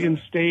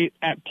Michigan State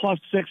at plus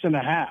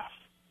 6.5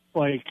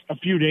 like a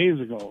few days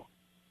ago.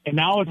 And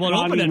now it's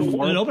not even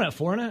worse. It opened at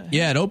 4.5?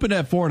 Yeah, it opened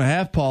at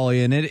 4.5,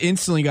 Paulie, and it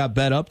instantly got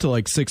bet up to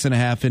like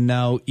 6.5, and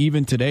now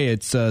even today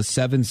it's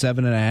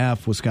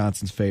 7.5.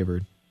 Wisconsin's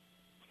favored.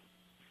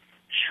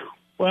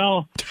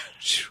 Well,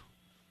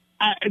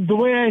 the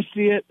way I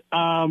see it,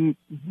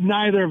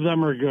 neither of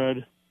them are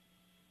good.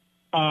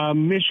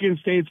 Michigan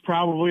State's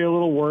probably a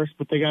little worse,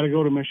 but they got to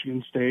go to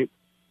Michigan State.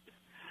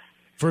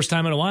 First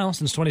time in a while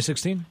since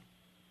 2016.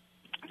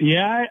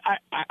 Yeah,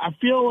 I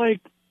feel like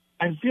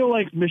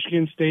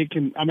Michigan State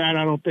can. I mean,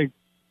 I don't think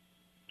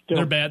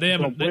they're bad. They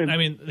haven't.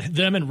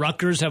 Them and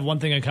Rutgers have one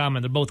thing in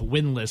common: they're both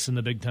winless in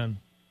the Big Ten.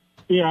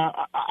 Yeah,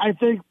 I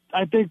think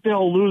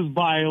they'll lose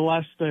by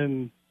less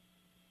than,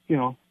 I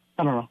don't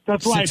know.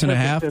 That's why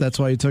 6.5. That's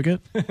why you took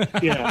it.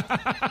 Yeah,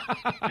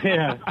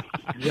 yeah,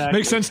 exactly.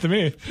 Makes sense to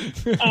me.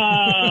 Hey,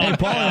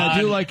 Paulie, I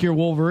do like your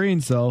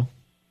Wolverines, though.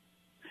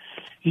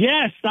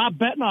 Yeah, stop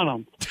betting on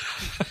them.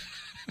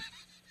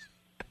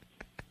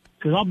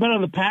 Because I'll bet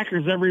on the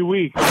Packers every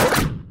week.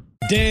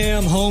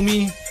 Damn,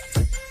 homie.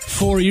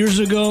 4 years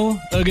ago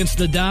against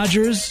the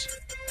Dodgers,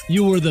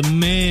 you were the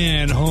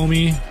man,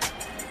 homie.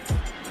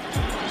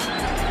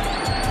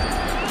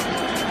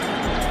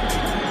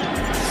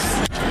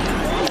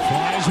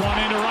 Flies one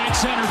into right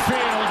center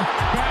field.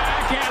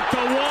 Back at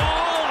the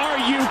wall. Are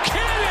you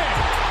kidding?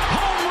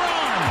 Home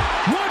run.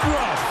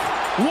 Woodruff.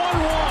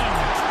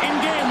 1-1 in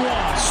game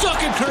one.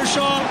 Suck it,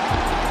 Kershaw.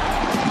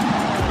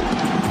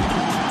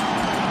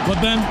 What,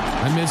 Ben?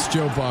 I miss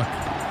Joe Buck.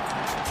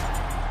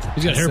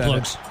 He's got hair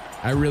plugs.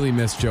 I really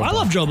miss Joe Buck. I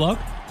love Joe Buck.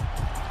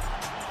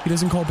 He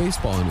doesn't call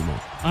baseball anymore.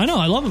 I know.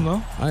 I love him,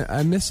 though.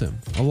 I miss him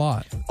a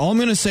lot. All I'm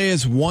going to say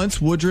is once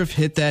Woodruff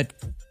hit that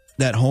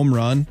home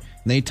run, and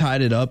they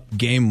tied it up,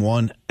 game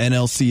 1,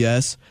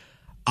 NLCS,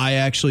 I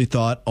actually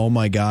thought, oh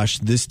my gosh,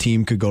 this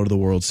team could go to the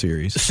World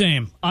Series.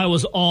 Same. I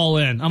was all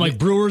in. I'm like,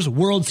 Brewers,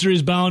 World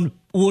Series bound,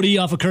 Woody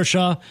off of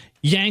Kershaw,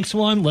 Yanks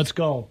one, let's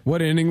go.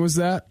 What inning was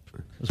that?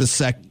 The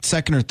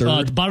second or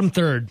third? The bottom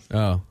third.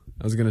 Oh,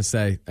 I was going to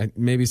say,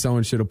 maybe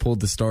someone should have pulled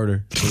the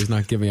starter so he's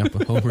not giving up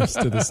homers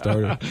to the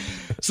starter.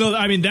 So,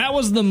 I mean, that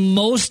was the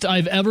most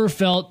I've ever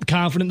felt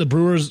confident the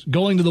Brewers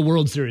going to the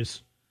World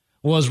Series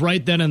was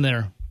right then and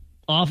there.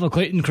 Off of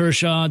Clayton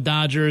Kershaw,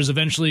 Dodgers,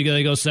 eventually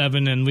they go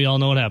 7, and we all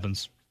know what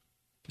happens.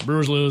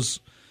 Brewers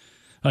lose.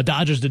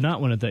 Dodgers did not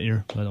win it that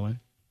year, by the way.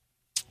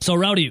 So,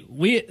 Rowdy,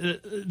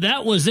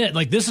 that was it.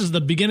 Like, this is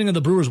the beginning of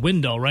the Brewers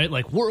window, right?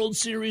 Like, World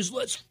Series,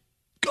 let's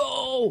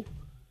go.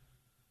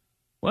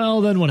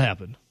 Well, then what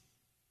happened?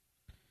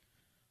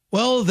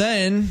 Well,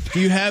 then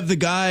you have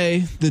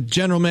the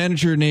general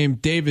manager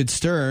named David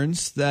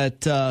Stearns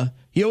that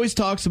he always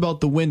talks about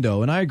the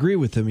window, and I agree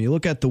with him. You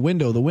look at the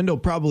window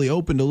probably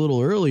opened a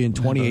little early in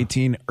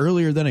 2018,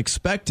 earlier than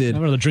expected.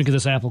 I'm going to drink of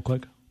this apple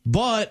quick.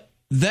 But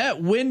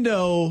that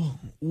window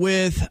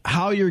with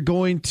how you're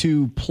going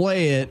to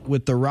play it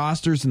with the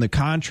rosters and the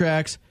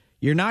contracts,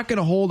 you're not going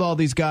to hold all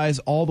these guys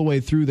all the way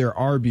through their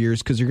ARB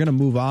years because you're going to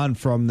move on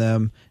from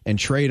them and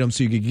trade them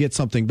so you could get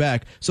something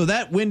back. So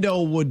that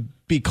window would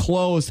be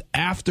closed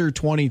after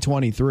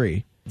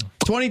 2023.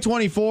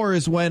 2024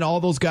 is when all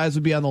those guys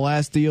would be on the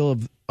last deal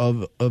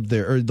of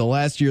the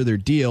last year of their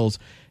deals,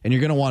 and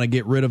you're going to want to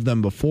get rid of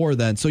them before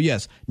then. So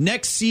yes,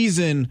 next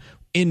season,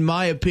 in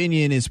my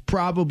opinion, is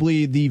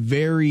probably the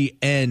very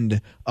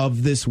end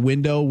of this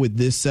window with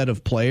this set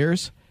of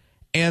players.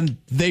 And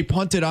they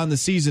punted on the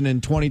season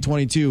in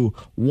 2022,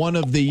 one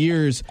of the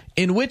years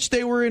in which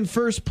they were in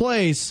first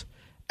place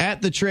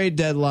at the trade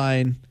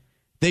deadline.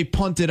 They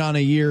punted on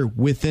a year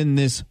within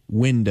this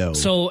window.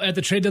 So at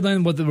the trade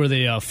deadline, what were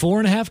they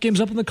 4.5 games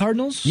up on the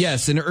Cardinals?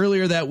 Yes, and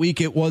earlier that week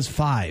it was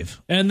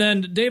 5. And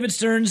then David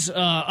Stearns,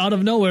 out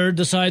of nowhere,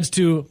 decides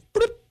to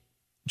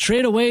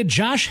trade away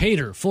Josh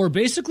Hader for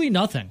basically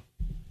nothing.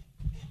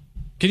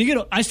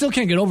 I still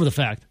can't get over the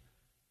fact.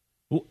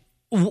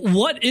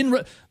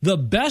 The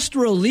best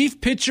relief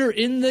pitcher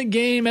in the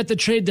game at the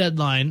trade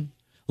deadline,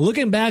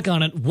 looking back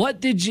on it, what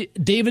did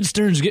David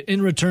Stearns get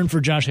in return for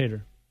Josh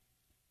Hader?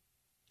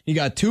 He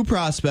got 2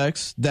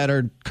 prospects that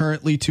are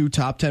currently 2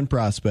 top 10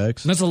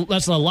 prospects. That's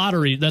a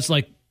lottery. That's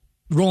like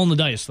rolling the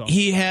dice, though.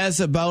 He has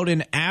about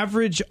an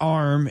average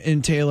arm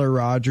in Taylor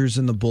Rogers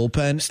in the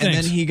bullpen. Stinks. And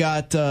then he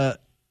got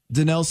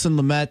Dinelson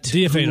Lamet,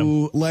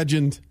 who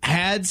legend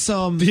had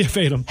some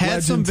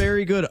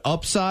very good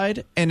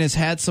upside and has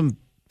had some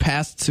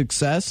past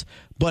success,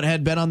 but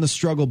had been on the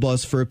struggle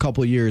bus for a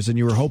couple of years, and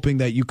you were hoping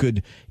that you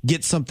could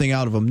get something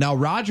out of him. Now,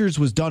 Rogers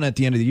was done at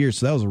the end of the year,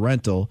 so that was a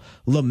rental.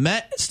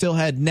 Lamet still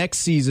had next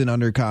season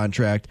under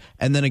contract,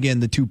 and then again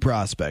the 2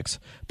 prospects.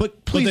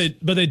 But they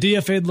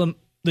DFA'd Lamet.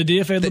 They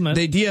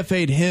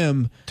DFA'd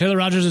him. Taylor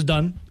Rogers is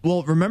done.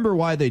 Well, remember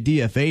why they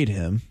DFA'd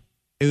him.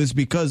 It was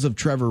because of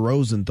Trevor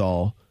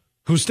Rosenthal,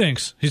 who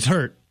stinks. He's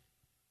hurt.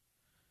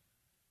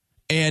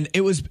 And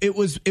it was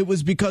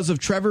because of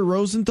Trevor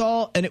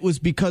Rosenthal, and it was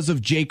because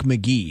of Jake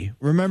McGee.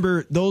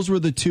 Remember, those were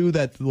the two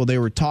that, well, they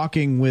were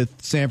talking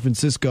with San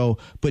Francisco,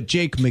 but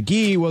Jake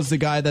McGee was the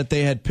guy that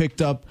they had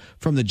picked up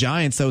from the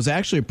Giants. That was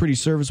actually a pretty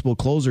serviceable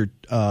closer,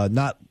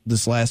 not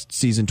this last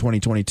season,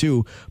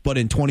 2022, but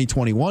in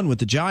 2021 with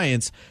the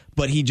Giants,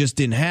 but he just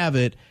didn't have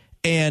it.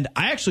 And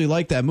I actually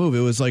like that move. It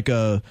was like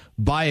a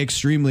buy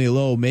extremely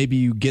low. Maybe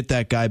you get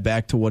that guy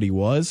back to what he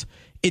was.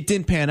 It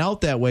didn't pan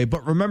out that way,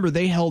 but remember,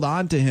 they held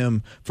on to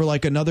him for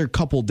like another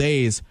couple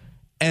days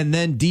and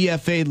then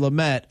DFA'd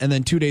Lamet, and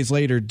then 2 days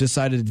later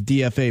decided to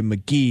DFA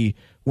McGee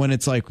when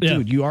it's like,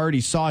 dude, you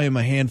already saw him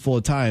a handful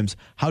of times.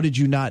 How did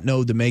you not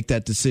know to make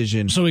that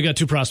decision? So we got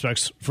 2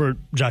 prospects for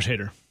Josh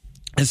Hader.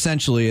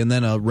 Essentially, and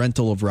then a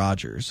rental of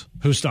Rodgers.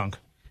 Who stunk.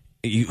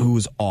 Who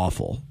was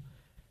awful.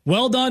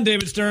 Well done,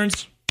 David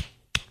Stearns.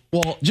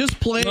 Well, just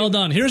play. Well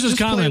done. Here's his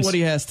comments. What he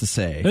has to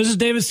say. This is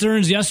David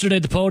Stearns yesterday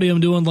at the podium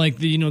doing like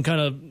the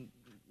kind of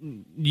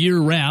year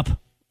wrap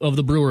of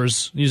the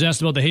Brewers. He was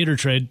asked about the Hader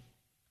trade.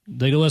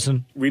 Take a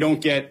listen. We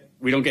don't get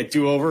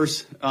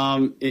do-overs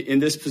in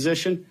this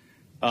position.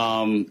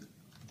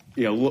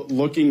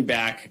 Looking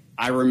back,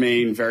 I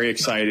remain very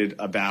excited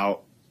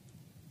about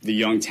the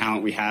young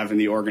talent we have in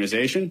the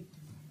organization.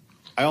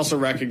 I also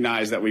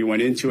recognize that we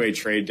went into a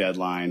trade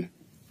deadline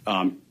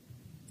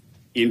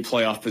in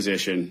playoff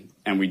position,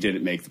 and we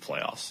didn't make the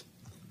playoffs.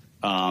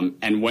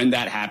 And when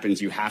that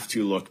happens, you have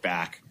to look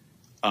back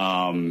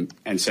and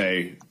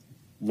say,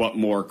 what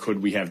more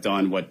could we have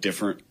done? What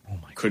different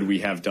could we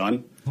have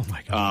done? Oh,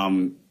 my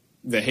God.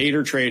 The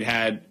Hader trade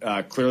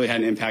clearly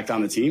had an impact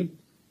on the team.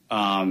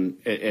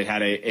 It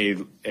had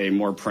a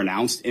more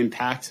pronounced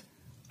impact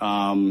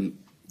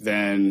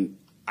than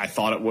I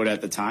thought it would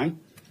at the time.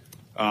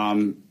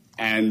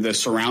 And the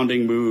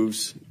surrounding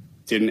moves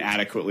didn't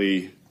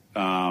adequately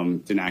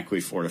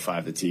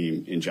fortify the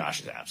team in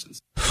Josh's absence.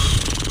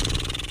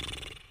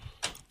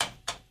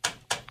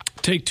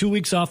 Take 2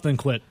 weeks off, then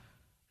quit.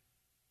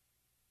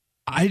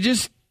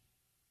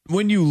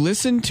 When you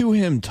listen to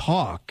him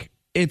talk,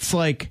 it's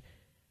like,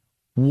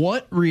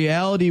 what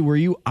reality were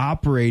you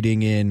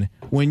operating in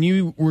when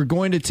you were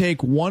going to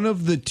take one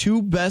of the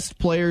 2 best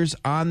players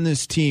on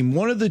this team,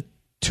 one of the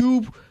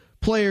 2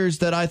 players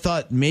that I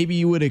thought maybe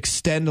you would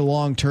extend a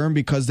long term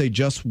because they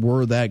just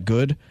were that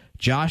good,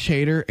 Josh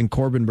Hader and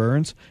Corbin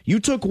Burns? You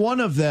took one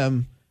of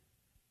them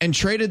and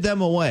traded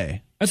them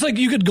away. That's like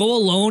you could go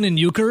alone in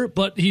Euchre,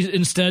 but he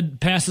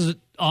instead passes it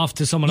off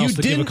to someone else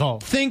to give a call. You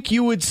didn't think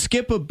you would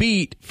skip a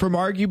beat from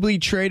arguably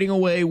trading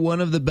away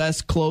one of the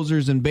best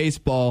closers in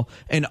baseball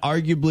and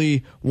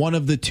arguably one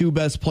of the 2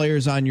 best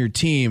players on your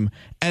team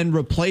and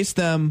replace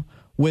them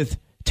with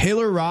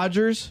Taylor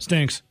Rogers,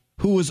 stinks,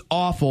 who was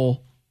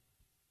awful.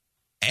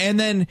 And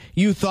then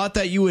you thought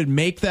that you would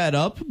make that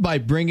up by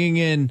bringing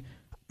in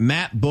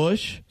Matt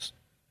Bush,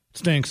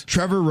 stinks.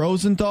 Trevor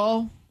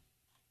Rosenthal,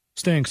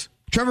 stinks.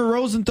 Trevor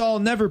Rosenthal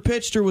never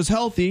pitched or was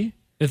healthy.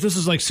 If this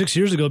was like 6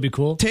 years ago, it'd be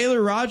cool.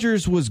 Taylor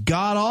Rogers was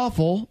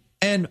god-awful,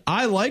 and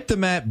I liked the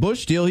Matt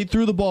Bush deal. He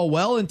threw the ball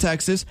well in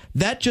Texas.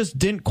 That just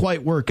didn't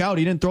quite work out.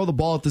 He didn't throw the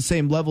ball at the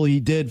same level he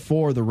did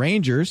for the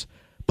Rangers,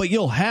 but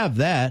you'll have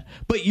that.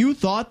 But you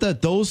thought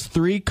that those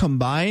 3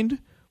 combined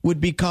would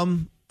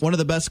become one of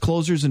the best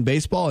closers in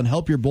baseball and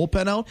help your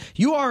bullpen out?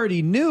 You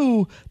already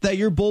knew that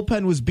your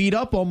bullpen was beat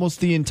up almost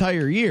the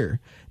entire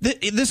year.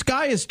 This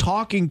guy is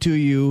talking to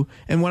you,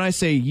 and when I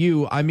say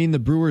you, I mean the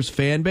Brewers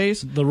fan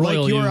base, the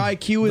royal like your you.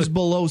 IQ is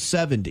below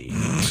 70.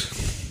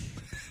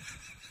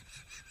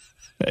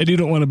 And you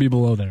don't want to be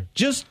below there.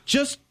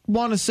 Just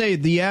want to say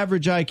the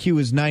average IQ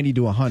is 90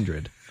 to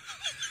 100.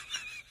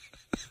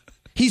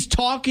 He's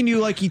talking to you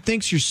like he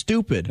thinks you're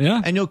stupid.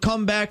 Yeah. And you'll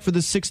come back for the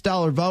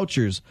 $6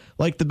 vouchers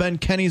like the Ben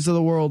Kennys of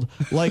the world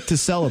like to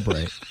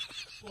celebrate.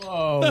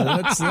 Whoa,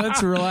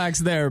 let's relax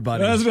there,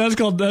 buddy. That's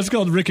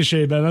called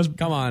ricochet, man.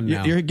 Come on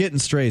now. You're getting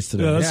strays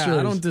today. Yeah, Yeah,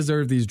 I don't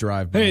deserve these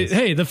drive-bys.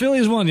 Hey, the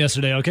Phillies won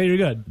yesterday. Okay, you're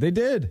good. They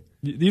did.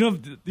 You'll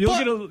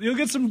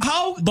get some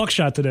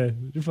buckshot today.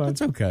 You're fine.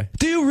 That's okay.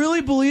 Do you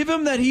really believe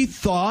him that he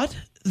thought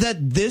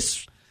that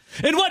this...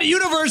 In what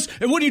universe,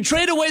 when you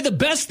trade away the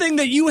best thing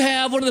that you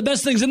have, one of the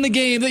best things in the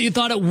game, that you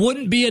thought it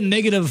wouldn't be a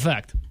negative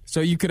effect? So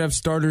you could have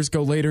starters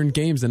go later in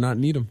games and not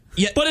need them.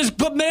 Yeah,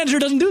 but manager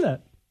doesn't do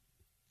that.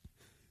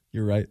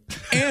 You're right.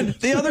 And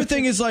the other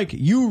thing is, like,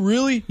 you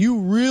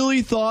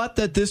really thought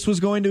that this was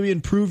going to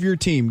improve your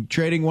team,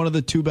 trading one of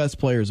the 2 best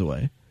players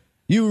away.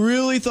 You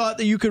really thought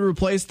that you could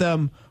replace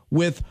them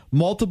with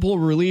multiple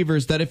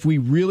relievers that if we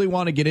really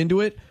want to get into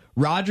it,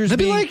 Rodgers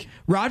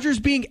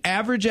being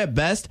average at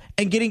best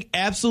and getting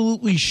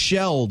absolutely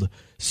shelled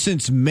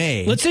since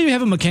May. Let's say you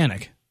have a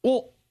mechanic.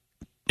 Well,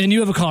 and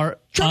you have a car.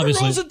 Trevor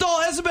obviously. Rosenthal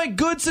hasn't been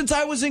good since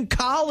I was in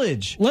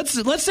college.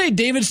 Let's say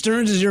David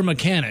Stearns is your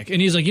mechanic, and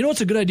he's like, you know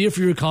what's a good idea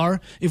for your car?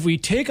 If we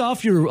take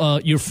off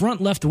your front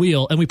left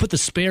wheel and we put the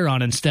spare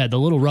on instead, the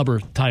little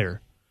rubber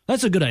tire.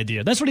 That's a good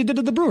idea. That's what he did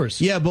to the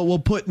Brewers. Yeah, but we'll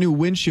put new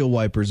windshield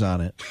wipers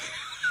on it.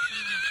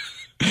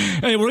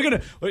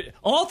 Hey,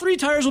 all 3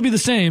 tires will be the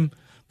same,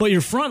 but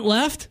your front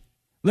left,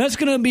 that's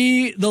going to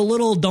be the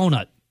little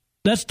donut.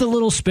 That's the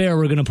little spare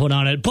we're going to put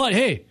on it. But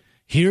hey,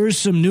 here's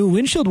some new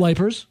windshield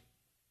wipers.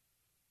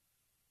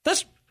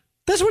 That's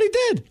what he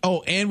did.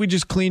 Oh, and we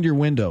just cleaned your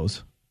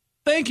windows.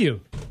 Thank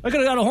you. I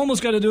could have got a homeless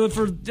guy to do it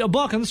for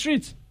 $1 on the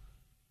streets.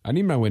 I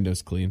need my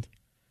windows cleaned.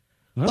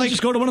 Well,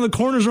 just go to one of the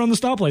corners around the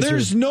stoplights.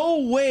 There's no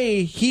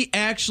way he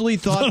actually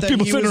thought that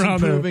he was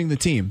improving the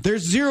team.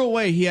 There's zero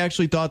way he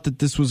actually thought that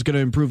this was going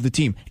to improve the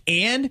team.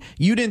 And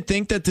you didn't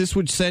think that this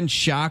would send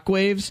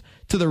shockwaves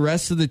to the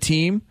rest of the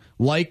team,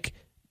 like,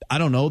 I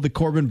don't know, the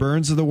Corbin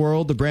Burns of the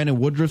world, the Brandon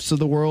Woodruffs of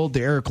the world,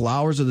 the Eric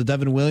Lauers or the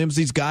Devin Williams,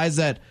 these guys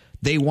that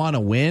they want to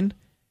win.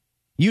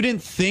 You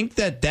didn't think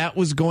that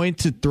was going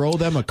to throw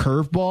them a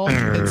curveball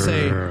and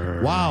say,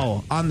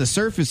 wow, on the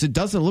surface, it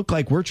doesn't look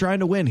like we're trying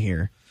to win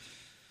here.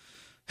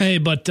 Hey,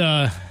 but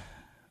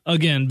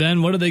again,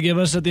 Ben, what did they give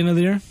us at the end of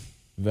the year?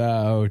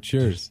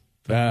 Vouchers.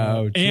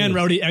 And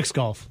Rowdy X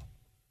Golf.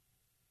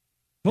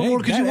 What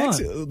more could you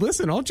want?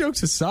 Listen, all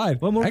jokes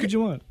aside. What more could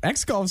you want?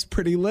 X Golf's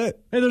pretty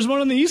lit. Hey, there's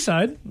one on the east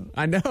side.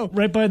 I know.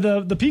 Right by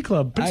the P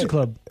Club, Pizza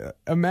Club.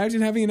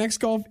 Imagine having an X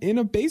Golf in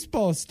a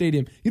baseball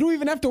stadium. You don't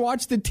even have to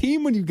watch the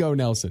team when you go,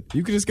 Nelson.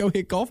 You can just go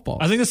hit golf balls.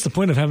 I think that's the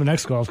point of having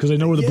X Golf, because they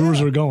know where the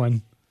Brewers are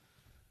going.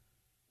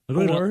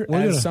 Or,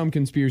 as some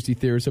conspiracy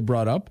theorists have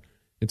brought up,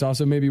 it's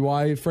also maybe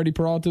why Freddie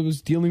Peralta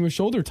was dealing with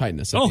shoulder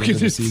tightness. At the end of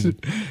the season.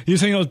 He was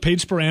hanging out with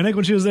Paige Sporanic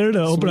when she was there to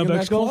open up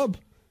X Golf?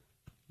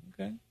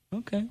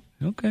 Okay.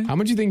 How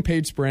much do you think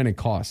Paige Sporanic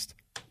cost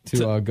to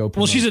go promote?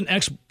 Well, she's an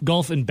X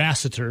Golf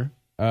ambassador.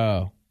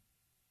 Oh.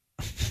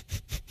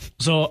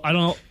 So I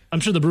don't know. I'm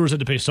sure the Brewers had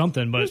to pay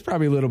something, but it's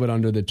probably a little bit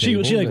under the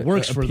table. She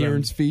works for them.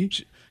 Appearance fee.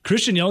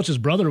 Christian Yelich's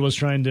brother was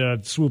trying to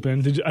swoop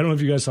in. I don't know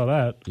if you guys saw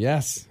that.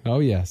 Yes. Oh,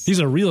 yes. He's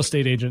a real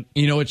estate agent.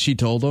 You know what she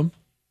told him?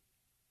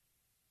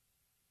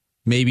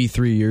 Maybe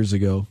 3 years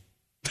ago.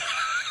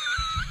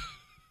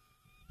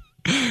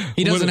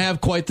 He doesn't have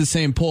quite the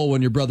same pull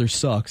when your brother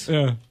sucks.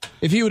 Yeah.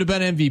 If he would have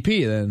been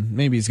MVP, then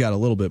maybe he's got a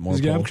little bit more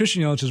pull. I'm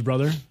Christian Yelich's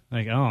brother.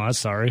 Like, oh, that's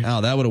sorry. Oh,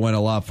 that would have went a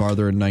lot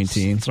farther in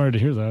 19. Sorry to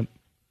hear that.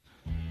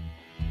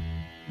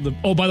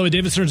 By the way,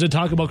 David Stearns did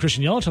talk about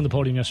Christian Yelich on the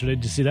podium yesterday.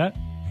 Did you see that?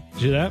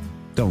 Did you see that?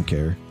 Don't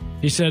care.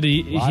 He said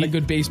a lot of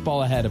good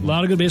baseball ahead of him. A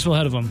lot of good baseball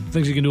ahead of him.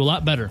 Thinks he can do a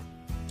lot better.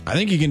 I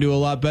think he can do a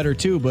lot better,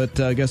 too, but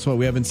guess what?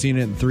 We haven't seen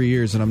it in 3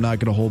 years, and I'm not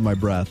going to hold my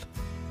breath.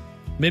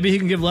 Maybe he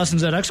can give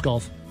lessons at X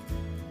Golf.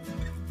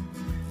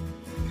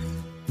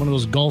 One of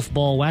those golf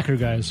ball whacker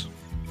guys.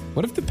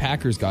 What if the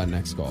Packers got an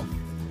X Golf?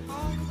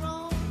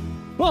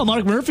 Well,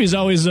 Mark Murphy's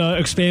always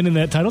expanding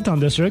that Titletown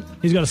district.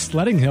 He's got a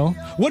sledding hill.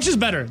 Which is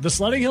better, the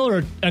sledding hill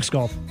or X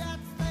Golf?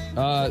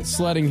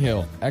 Sledding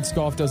hill. X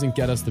Golf doesn't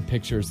get us the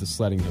pictures the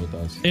sledding hill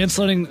does. And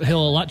sledding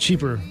hill a lot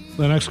cheaper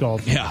than X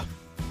Golf. Yeah.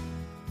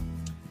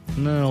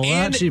 No, a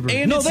lot cheaper.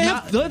 And no, they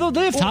have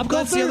Top Golf.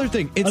 That's there? the other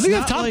thing. I think they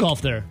have Top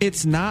Golf there.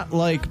 It's not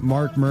like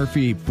Mark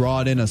Murphy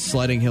brought in a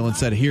sledding hill and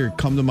said, "Here,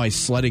 come to my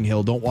sledding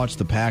hill. Don't watch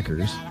the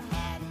Packers."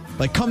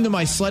 Like, come to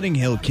my sledding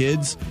hill,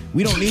 kids.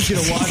 We don't need you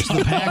to watch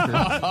the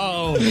Packers.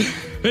 Oh,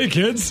 hey,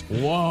 kids.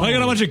 Whoa. I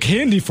got a bunch of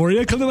candy for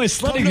you. Come to my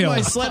sledding hill. Come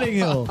to my sledding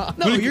hill.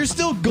 No, you're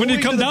still going. When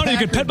you come to the down, you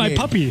can pet my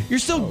puppy. You're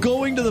still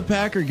going to the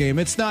Packer game.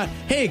 It's not,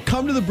 hey,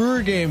 come to the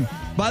Brewer game.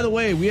 By the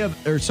way,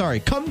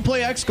 come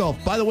play X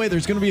Golf. By the way,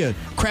 there's going to be a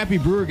crappy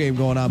Brewer game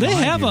going on. They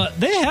have a.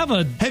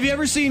 Have you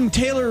ever seen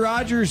Taylor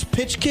Rogers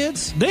pitch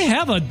kids? They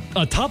have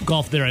a Top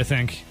Golf there, I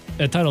think,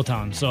 at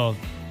Titletown. So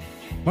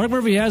Mark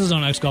Murphy has his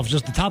own X Golf,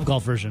 just the Top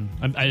Golf version.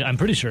 I'm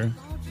pretty sure.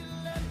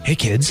 Hey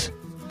kids,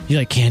 you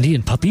like candy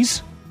and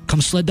puppies? Come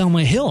sled down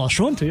my hill. I'll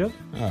show them to you.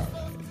 All right.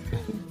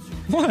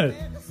 What?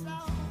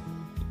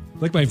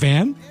 Like my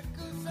van?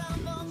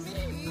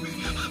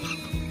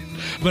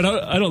 But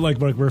I don't like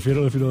Mark Murphy. I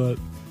don't know if you know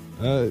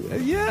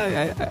that.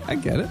 Yeah, I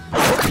get it.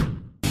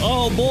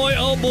 Oh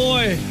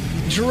boy.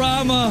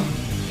 Drama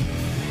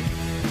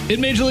in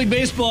Major League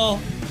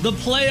Baseball. The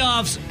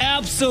playoffs,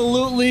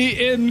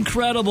 absolutely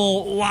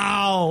incredible.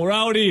 Wow,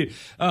 Rowdy.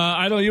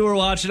 I know you were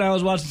watching. I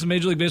was watching some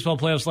Major League Baseball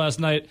playoffs last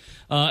night,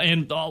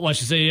 I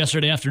should say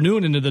yesterday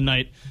afternoon into the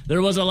night.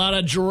 There was a lot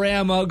of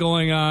drama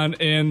going on,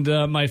 and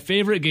my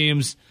favorite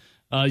games,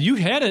 you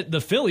had it,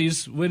 the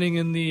Phillies winning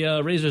in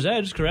the Razor's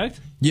Edge,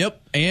 correct?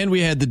 Yep, and we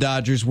had the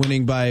Dodgers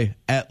winning by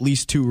at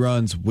least 2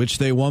 runs, which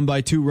they won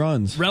by 2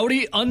 runs.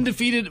 Rowdy,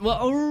 undefeated.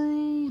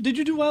 Well, did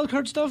you do wild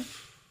card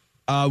stuff?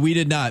 We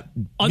did not.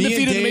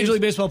 Undefeated in Major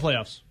League Baseball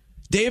playoffs.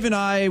 Dave and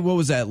I, what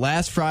was that,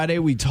 last Friday,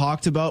 we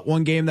talked about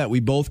one game that we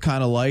both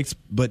kind of liked,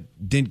 but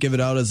didn't give it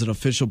out as an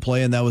official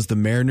play, and that was the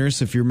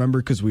Mariners, if you remember,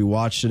 because we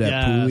watched it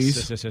at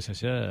Pooley's.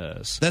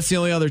 Yes. That's the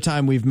only other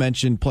time we've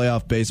mentioned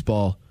playoff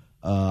baseball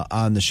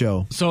on the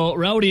show. So,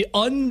 Rowdy,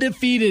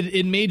 undefeated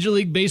in Major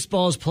League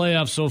Baseball's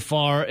playoffs so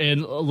far,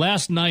 and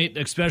last night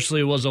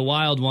especially was a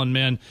wild one,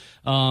 man.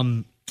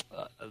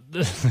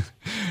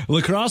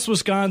 La Crosse,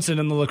 Wisconsin,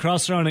 and the La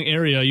Crosse surrounding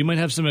area, you might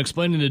have some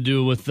explaining to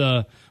do with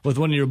one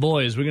of your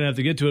boys. We're going to have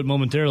to get to it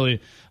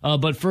momentarily.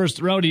 But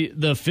first, Rowdy,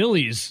 the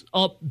Phillies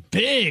up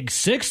big,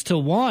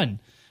 6-1.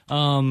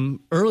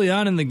 early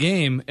on in the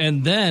game,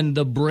 and then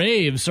the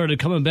Braves started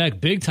coming back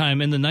big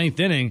time in the 9th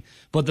inning,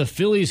 but the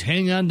Phillies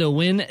hang on to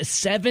win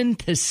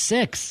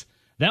 7-6.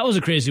 That was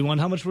a crazy one.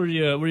 How much were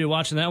you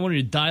watching that one? Were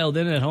you dialed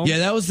in at home? Yeah,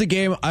 that was the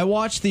game. I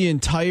watched the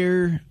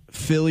entire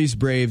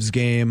Phillies-Braves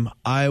game.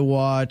 I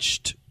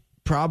watched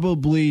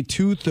probably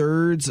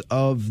 2/3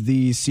 of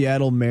the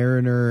Seattle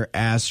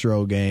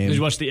Mariner-Astro game. Did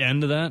you watch the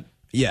end of that?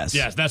 Yes.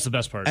 Yes, that's the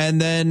best part.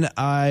 And then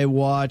I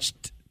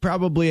watched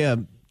probably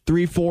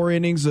 3-4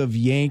 innings of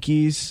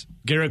Yankees.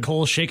 Garrett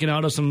Cole shaking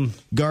out of some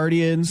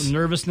Guardians. Some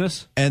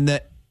nervousness.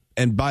 And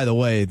by the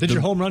way, did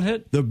your home run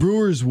hit? The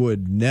Brewers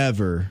would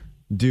never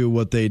do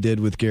what they did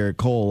with Garrett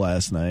Cole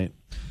last night.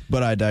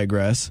 But I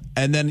digress.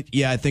 And then,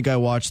 I think I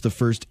watched the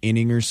first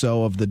inning or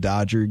so of the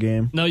Dodger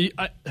game. No,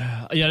 I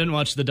didn't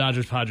watch the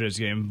Dodgers-Padres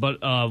game.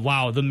 But,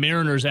 wow, the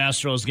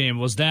Mariners-Astros game,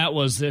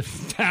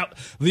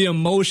 the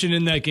emotion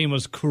in that game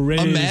was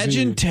crazy.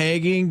 Imagine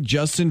tagging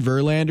Justin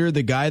Verlander,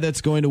 the guy that's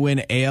going to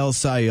win AL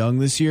Cy Young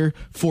this year,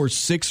 for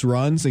 6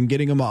 runs and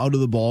getting him out of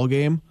the ball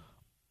game,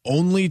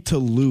 only to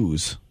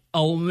lose.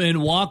 Oh,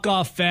 in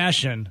walk-off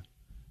fashion.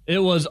 It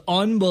was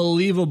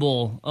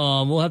unbelievable.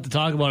 We'll have to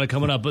talk about it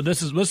coming up, but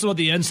this is what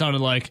the end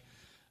sounded like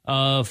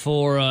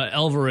for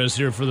Alvarez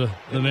here for the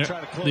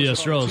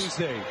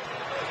Astros.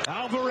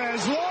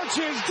 Alvarez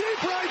launches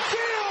deep right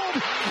field,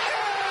 and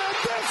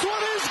this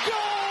one is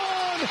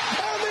gone,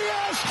 and the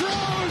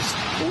Astros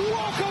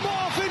walk them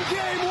off in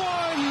Game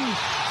 1.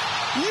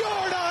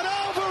 Yordan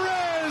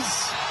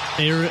Alvarez.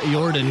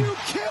 Jordan. Are you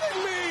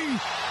kidding me?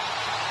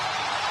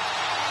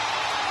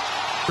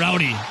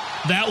 Rowdy.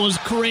 That was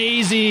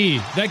crazy.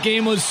 That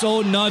game was so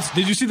nuts.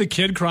 Did you see the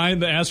kid crying?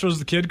 The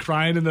Astros, kid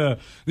crying, and the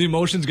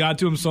emotions got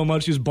to him so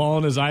much he was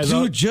bawling his eyes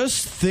out. Dude,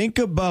 just think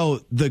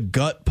about the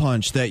gut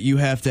punch that you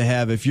have to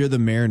have if you're the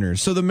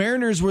Mariners. So the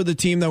Mariners were the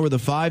team that were the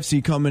 5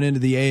 seed coming into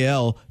the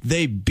AL.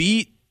 They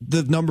beat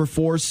the number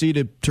 4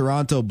 seeded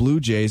Toronto Blue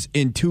Jays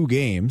in 2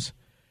 games.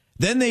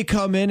 Then they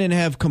come in and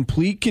have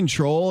complete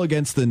control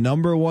against the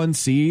number 1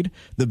 seed,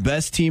 the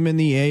best team in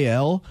the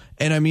AL.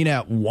 And I mean,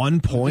 at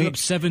one point, up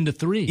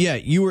 7-3. Yeah,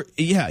 you were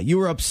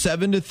up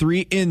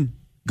 7-3 in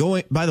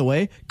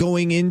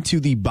going into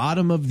the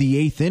bottom of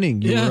the 8th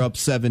inning. You were up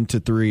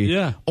 7-3.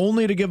 Yeah,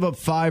 only to give up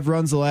 5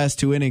 runs the last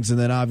 2 innings, and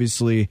then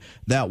obviously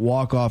that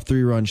walk-off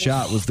 3-run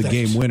shot was the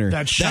game winner.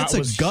 That's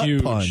a gut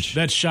huge. punch.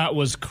 That shot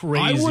was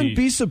crazy. I wouldn't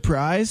be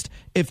surprised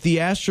if the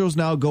Astros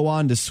now go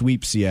on to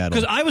sweep Seattle.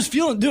 Because I was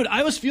feeling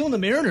the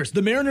Mariners.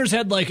 The Mariners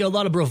had like a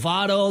lot of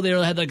bravado. They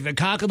had like the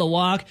cock of the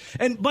walk.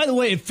 And by the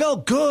way, it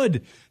felt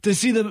good to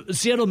see the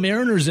Seattle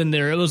Mariners in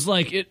there. It was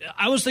like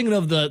I was thinking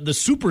of the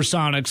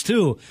Supersonics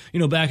too.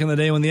 Back in the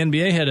day when the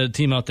NBA had a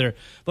team out there.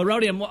 But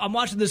Rowdy, I'm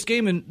watching this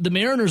game and the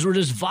Mariners were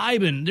just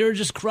vibing. They were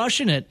just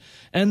crushing it.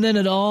 And then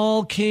it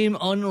all came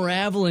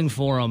unraveling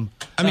for them.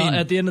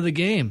 At the end of the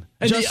game.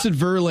 And Justin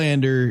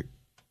Verlander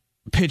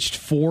pitched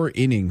 4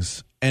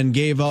 innings and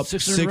gave up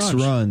 6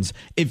 runs.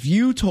 If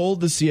you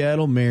told the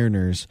Seattle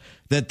Mariners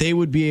that they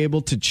would be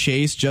able to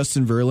chase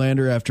Justin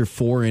Verlander after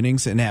 4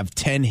 innings and have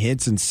 10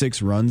 hits and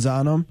 6 runs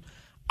on him,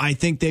 I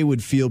think they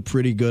would feel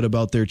pretty good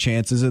about their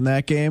chances in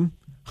that game.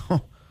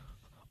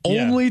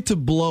 Only to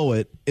blow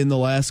it in the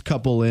last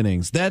couple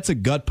innings. That's a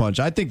gut punch.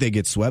 I think they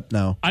get swept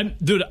now.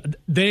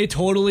 They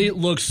totally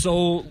look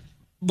so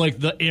like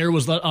the air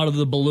was let out of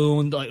the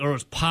balloon, or it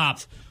was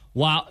popped.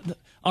 Wow.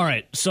 All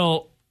right,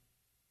 so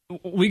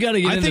we got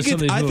to get into some of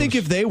these moves. I think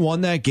if they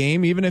won that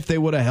game, even if they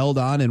would have held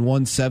on and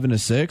won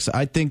 7-6,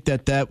 I think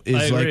that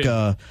is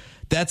like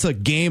that's a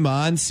game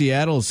on.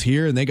 Seattle's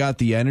here and they got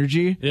the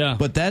energy. Yeah.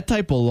 But that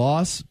type of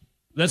loss,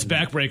 that's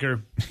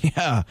backbreaker.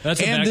 Yeah.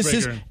 That's a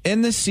backbreaker.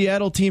 And this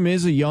Seattle team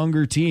is a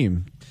younger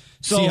team.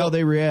 See how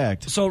they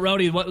react. So,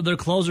 Rowdy, their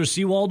closer,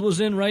 Sewald, was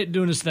in, right,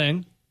 doing his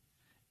thing.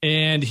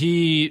 And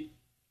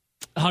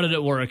how did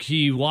it work?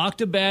 He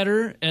walked a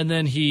batter, and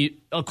then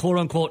he,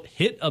 quote-unquote,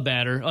 hit a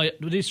batter. Oh,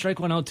 did he strike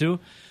one out, too?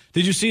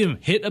 Did you see him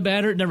hit a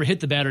batter? Never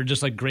hit the batter,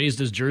 just like grazed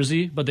his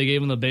jersey, but they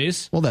gave him the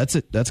base. Well, that's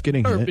it. That's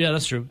getting hit. Yeah,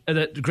 that's true. And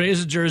that grazed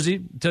his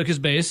jersey, took his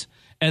base,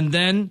 and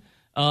then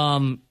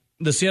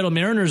the Seattle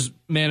Mariners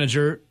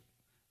manager,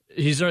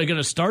 he's already going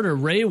to start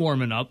Ray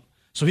warming up.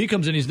 So he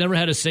comes in. He's never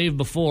had a save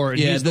before, and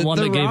he's the one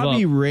that gave up. The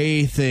Robbie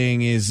Ray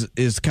thing is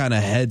kind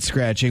of head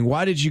scratching.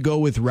 Why did you go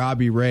with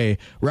Robbie Ray?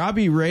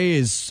 Robbie Ray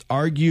is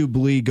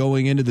arguably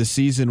going into the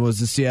season was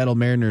the Seattle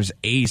Mariners'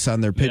 ace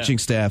on their pitching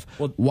staff.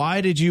 Well,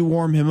 why did you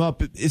warm him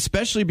up?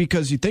 Especially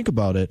because you think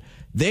about it,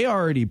 they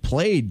already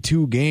played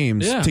 2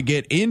 games to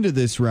get into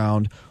this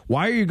round.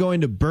 Why are you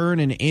going to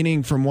burn an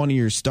inning from one of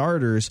your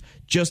starters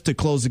just to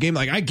close the game?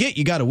 Like, I get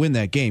you got to win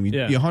that game. You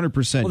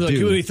 100%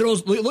 do. He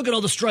throws. Look at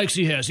all the strikes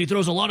he has. He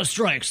throws a lot of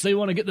strikes. They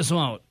want to get this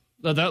out.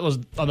 That was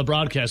on the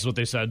broadcast is what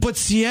they said. But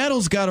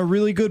Seattle's got a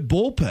really good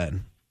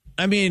bullpen.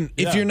 I mean,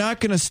 if you're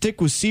not going to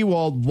stick with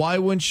Sewald, why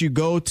wouldn't you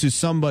go to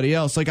somebody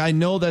else? Like, I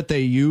know that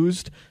they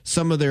used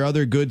some of their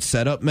other good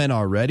setup men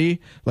already.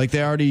 Like,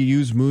 they already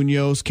used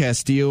Munoz,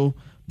 Castillo,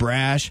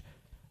 Brash.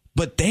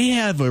 But they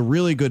have a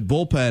really good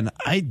bullpen.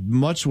 I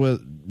much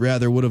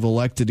rather would have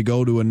elected to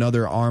go to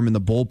another arm in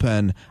the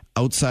bullpen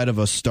outside of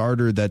a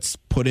starter that's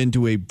put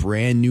into a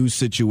brand new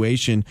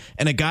situation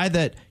and a guy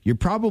that you're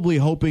probably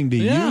hoping to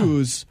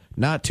use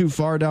not too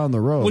far down the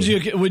road. Would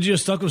you have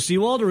stuck with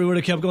Sewald, or we would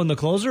have kept going the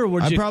closer?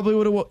 Or I probably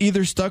would have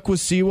either stuck with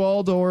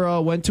Sewald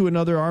or went to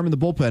another arm in the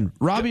bullpen.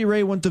 Robbie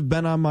Ray wouldn't have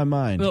been on my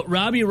mind. Well,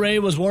 Robbie Ray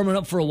was warming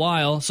up for a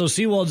while, so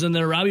Sewald's in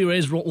there. Robbie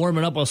Ray's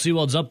warming up while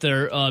Sewald's up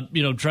there,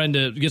 trying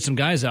to get some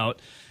guys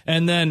out.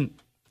 And then,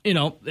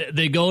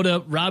 they go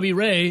to Robbie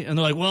Ray, and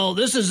they're like, well,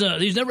 this is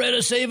he's never had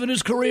a save in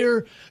his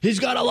career. He's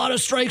got a lot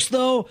of strikes,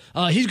 though.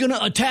 He's going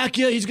to attack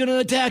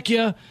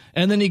you.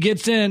 And then he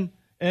gets in,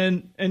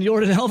 and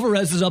Jordan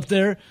Alvarez is up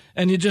there,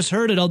 and you just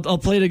heard it. I'll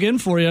play it again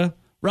for you.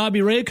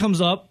 Robbie Ray comes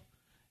up,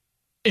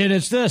 and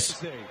it's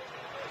this.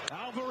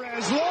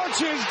 Alvarez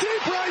launches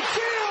deep right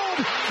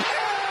field,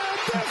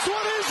 and this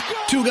one is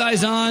gone. Two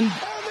guys on. And the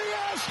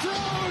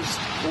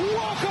Astros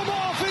walk them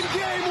off in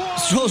game one.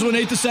 Astros win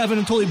 8-7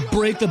 and totally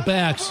break the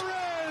backs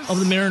of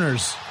the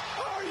Mariners.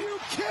 Are you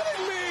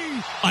kidding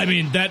me? I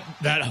mean, that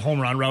home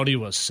run, Rowdy,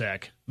 was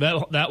sick.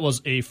 That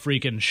was a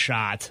freaking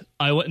shot.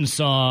 I went and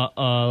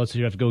saw, let's see,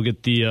 you have to go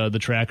get the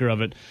tracker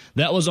of it.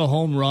 That was a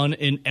home run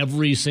in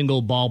every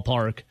single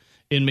ballpark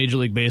in Major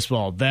League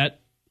Baseball. That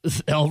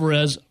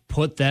Alvarez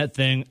put that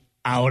thing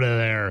out of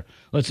there.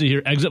 Let's see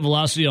here. Exit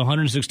velocity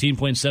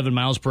 116.7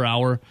 miles per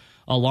hour.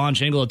 A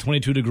launch angle of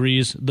 22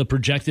 degrees. The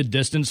projected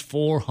distance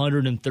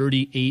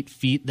 438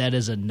 feet. That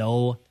is a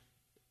no-doubter.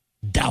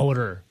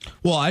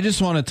 Well, I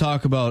just want to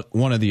talk about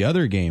one of the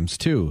other games,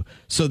 too.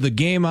 So the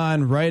game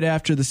on right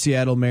after the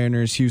Seattle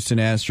Mariners, Houston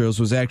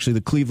Astros was actually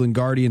the Cleveland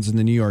Guardians and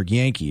the New York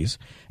Yankees.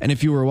 And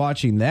if you were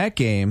watching that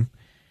game,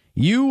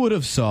 you would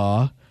have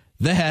saw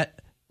that,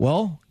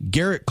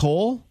 Garrett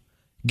Cole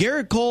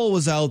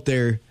was out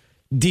there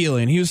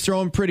dealing. He was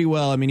throwing pretty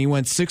well. I mean, he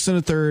went 6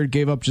 1/3,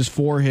 gave up just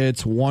 4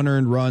 hits, 1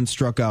 earned run,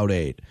 struck out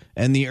 8.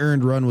 And the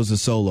earned run was a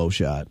solo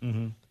shot.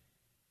 Mm-hmm.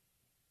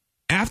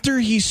 After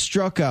he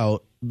struck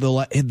out the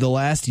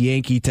last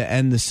Yankee to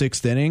end the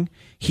 6th inning,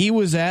 he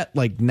was at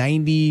like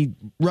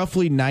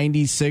roughly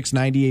 96,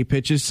 98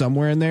 pitches,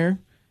 somewhere in there.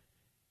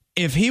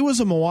 If he was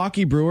a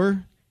Milwaukee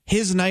Brewer,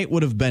 his night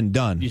would have been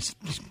done. You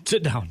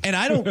sit down. And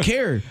I don't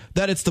care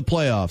that it's the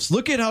playoffs.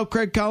 Look at how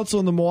Craig Counsell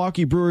and the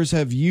Milwaukee Brewers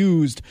have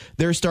used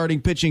their starting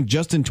pitching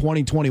just in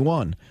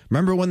 2021.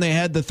 Remember when they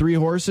had the 3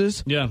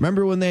 horses? Yeah.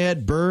 Remember when they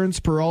had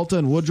Burns, Peralta,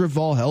 and Woodruff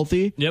all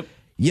healthy? Yep.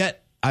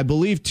 Yet, I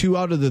believe 2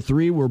 out of the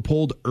 3 were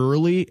pulled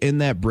early in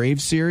that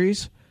Braves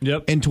series.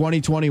 Yep. In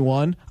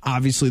 2021,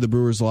 obviously the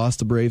Brewers lost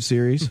the Braves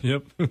series.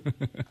 Yep.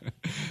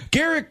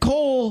 Garrett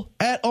Cole,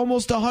 at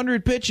almost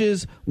 100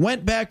 pitches,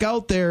 went back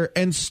out there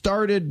and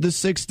started the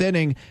 6th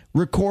inning,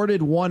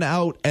 recorded 1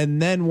 out,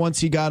 and then once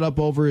he got up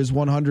over his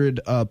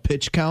 100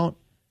 pitch count,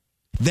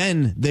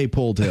 then they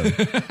pulled him.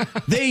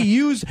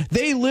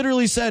 They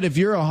literally said, if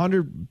you're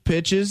 100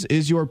 pitches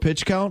is your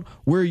pitch count,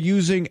 we're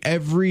using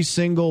every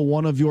single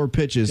one of your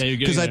pitches.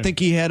 Because I think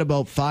he had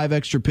about 5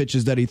 extra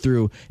pitches that he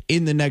threw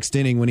in the next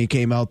inning when he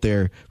came out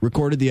there,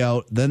 recorded the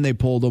out, then they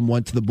pulled him,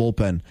 went to the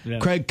bullpen. Yeah.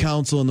 Craig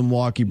Counsell and the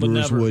Milwaukee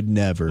Brewers would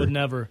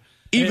never.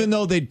 Even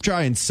though they'd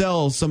try and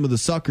sell some of the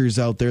suckers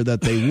out there that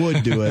they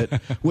would do it,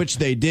 which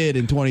they did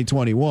in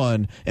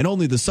 2021, and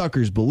only the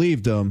suckers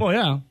believed them. Oh,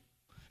 yeah.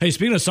 Hey,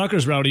 speaking of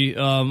suckers, Rowdy,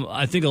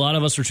 I think a lot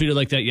of us were treated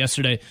like that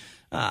yesterday.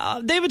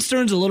 David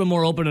Stern's a little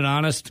more open and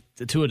honest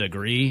to a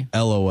degree.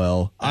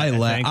 LOL.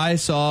 I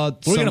saw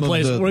some of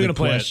the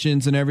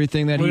questions and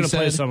everything that he said. We're going to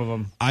play some of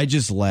them. I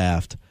just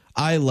laughed.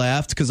 I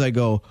laughed because I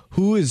go,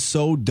 who is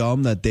so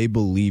dumb that they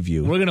believe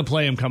you? We're going to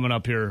play him coming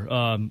up here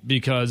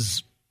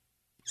because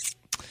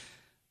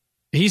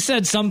he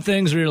said some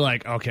things where you're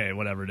like, okay,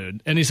 whatever,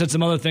 dude. And he said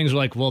some other things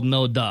where like, well,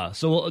 no, duh.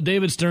 So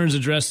David Stearns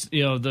addressed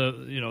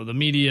the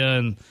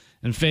media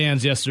and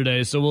fans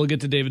yesterday. So we'll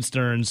get to David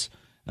Stearns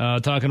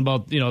talking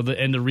about the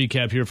end of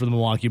recap here for the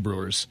Milwaukee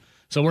Brewers.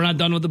 So we're not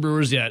done with the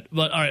Brewers yet.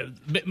 But all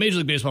right, Major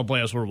League Baseball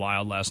playoffs were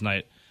wild last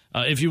night.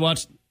 If you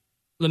watched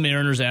the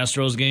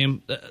Mariners-Astros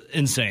game,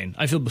 insane.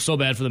 I feel so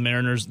bad for the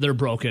Mariners. They're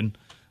broken.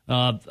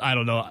 I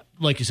don't know.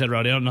 Like you said,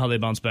 Rowdy, I don't know how they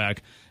bounce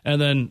back.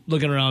 And then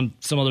looking around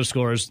some other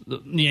scores,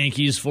 the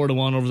Yankees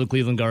 4-1 over the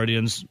Cleveland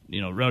Guardians.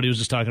 Rowdy was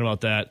just talking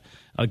about that.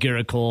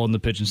 Garrett Cole and the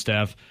pitching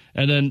staff.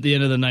 And then at the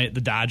end of the night,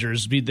 the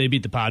Dodgers beat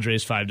the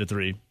Padres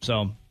 5-3.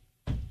 So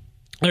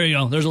there you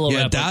go. There's a little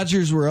wrap-up.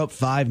 Dodgers were up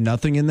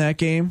 5-0 in that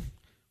game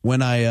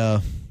when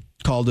I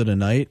called it a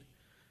night.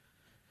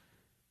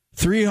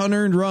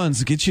 300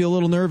 runs get you a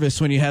little nervous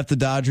when you have the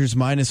Dodgers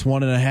minus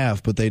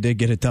 1.5, but they did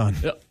get it done.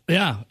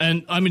 Yeah,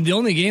 and I mean the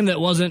only game that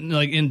wasn't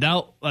in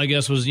doubt, I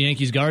guess, was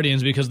Yankees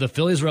Guardians because the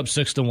Phillies were up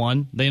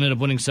 6-1. They ended up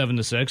winning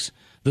 7-6.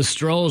 The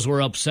Stros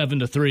were up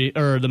 7-3,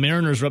 or the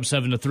Mariners were up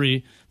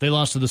 7-3. They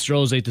lost to the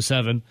Stros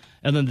 8-7,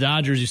 and then the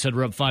Dodgers, you said,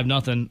 were up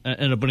 5-0,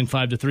 ended up winning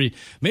 5-3.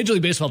 Major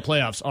League Baseball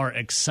playoffs are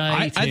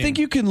exciting. I think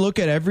you can look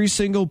at every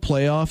single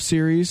playoff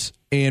series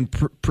and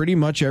pretty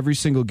much every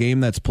single game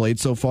that's played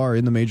so far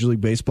in the Major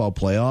League Baseball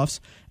playoffs,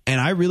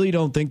 and I really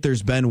don't think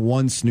there's been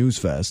one snooze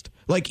fest.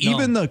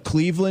 Even the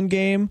Cleveland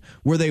game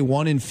where they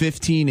won in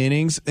 15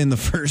 innings in the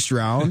first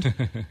round,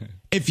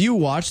 if you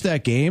watch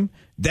that game,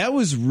 that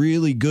was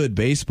really good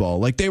baseball.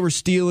 Like, they were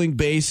stealing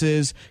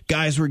bases,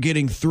 guys were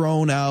getting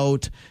thrown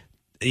out,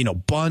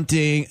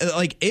 bunting.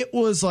 Like, it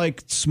was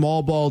like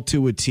small ball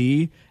to a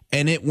T,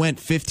 and it went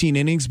 15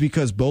 innings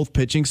because both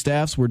pitching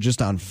staffs were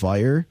just on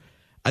fire.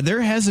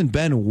 There hasn't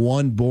been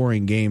one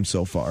boring game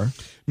so far.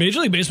 Major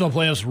League Baseball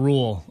playoffs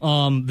rule.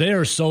 They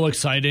are so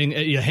exciting.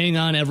 You hang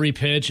on every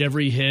pitch,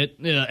 every hit,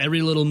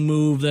 every little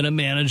move that a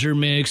manager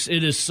makes.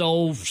 It is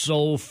so,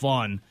 so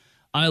fun.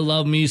 I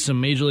love me some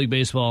Major League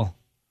Baseball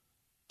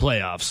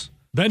playoffs.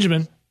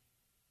 Benjamin,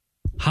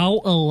 how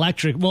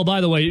electric. Well, by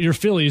the way, your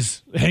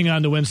Phillies hang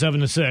on to win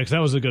 7-6. That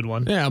was a good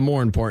one. Yeah,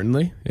 more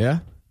importantly.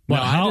 Yeah.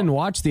 Well, I didn't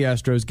watch the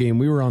Astros game.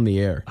 We were on the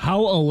air.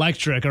 How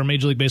electric are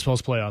Major League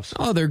Baseball's playoffs?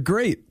 Oh, they're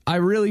great. I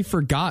really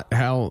forgot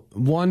how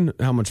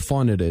much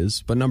fun it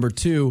is, but number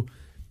 2,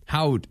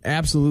 how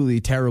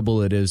absolutely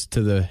terrible it is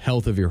to the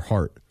health of your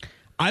heart.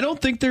 I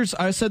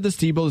said this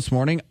to Ebo this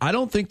morning, I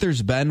don't think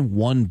there's been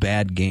one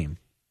bad game.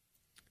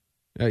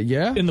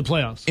 Yeah? In the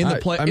playoffs.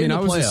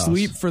 I was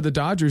asleep for the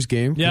Dodgers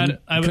game. Yeah,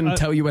 I couldn't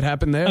tell you what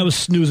happened there. I was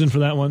snoozing for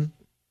that one.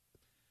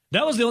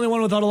 That was the only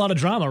one without a lot of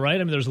drama, right?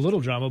 I mean, there's a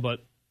little drama,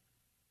 but...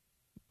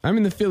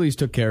 the Phillies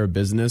took care of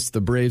business. The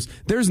Braves,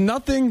 there's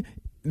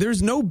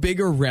no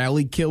bigger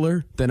rally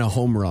killer than a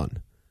home run.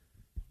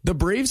 The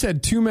Braves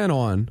had 2 men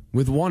on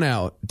with 1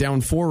 out, down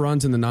 4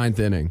 runs in the 9th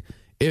inning.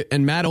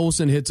 And Matt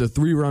Olson hits a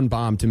 3-run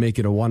bomb to make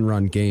it a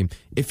 1-run game.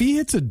 If he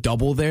hits a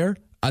double there,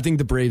 I think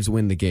the Braves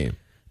win the game.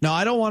 Now,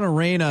 I don't want to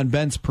rain on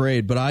Ben's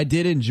parade, but I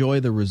did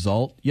enjoy the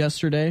result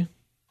yesterday.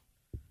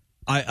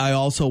 I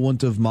also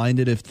wouldn't have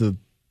minded if the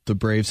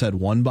Braves had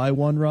won by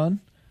 1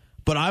 run.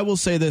 But I will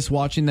say this,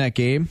 watching that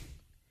game,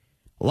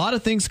 a lot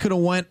of things could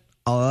have went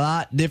a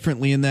lot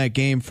differently in that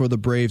game for the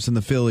Braves and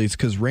the Phillies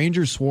because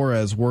Ranger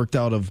Suarez worked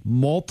out of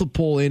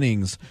multiple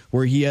innings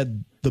where he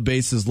had the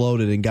bases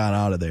loaded and got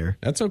out of there.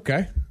 That's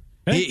okay.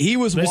 He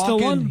was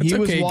walking. He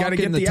was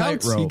walking the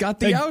tightrope. He got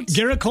the outs.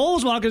 Garrett Cole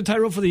was walking the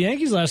tightrope for the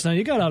Yankees last night.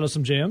 He got out of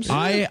some jams.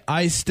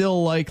 I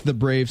still like the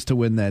Braves to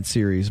win that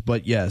series,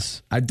 but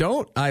yes, I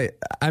don't. I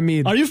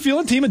mean, are you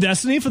feeling Team of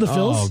Destiny for the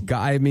Phils? Oh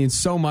God!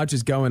 So much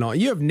is going on.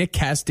 You have Nick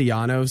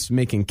Castellanos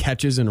making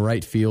catches in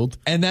right field,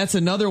 and that's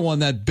another one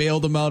that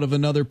bailed him out of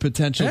another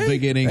potential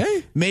big inning.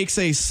 Makes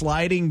a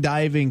sliding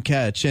diving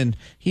catch, and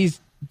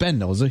Ben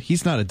knows it.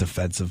 He's not a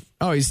defensive.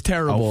 Oh, he's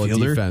terrible at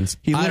defense.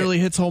 He literally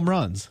hits home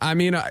runs. I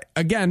mean,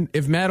 again,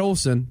 if Matt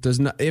Olson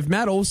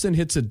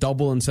hits a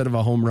double instead of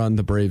a home run,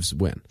 the Braves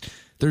win.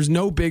 There's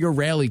no bigger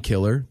rally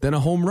killer than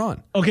a home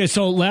run. Okay,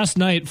 so last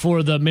night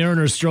for the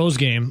Mariners-Stros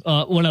game,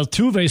 when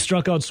Altuve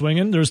struck out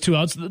swinging, there was 2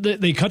 outs.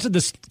 They cut to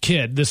this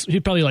kid. He's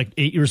probably like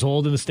 8 years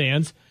old in the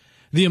stands.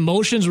 The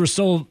emotions were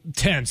so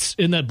tense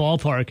in that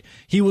ballpark.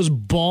 He was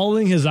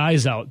bawling his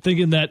eyes out,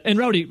 thinking that, and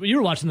Rowdy, you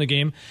were watching the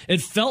game,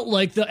 it felt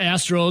like the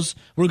Astros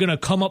were going to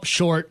come up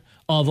short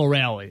of a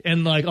rally.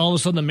 And like all of a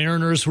sudden the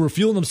Mariners, who were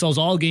fueling themselves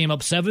all game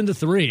up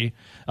 7-3,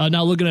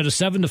 now looking at a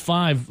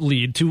 7-5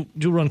 lead,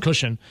 2-run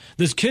cushion.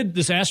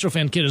 This Astro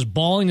fan kid is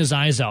bawling his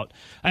eyes out.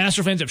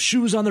 Astro fans have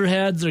shoes on their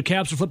heads, their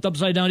caps are flipped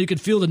upside down. You could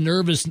feel the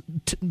nervous,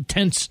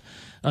 tense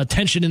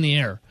tension in the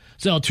air.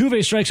 So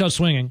Altuve strikes out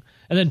swinging,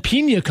 and then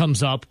Pena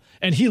comes up,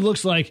 and he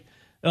looks like,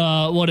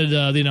 what did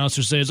the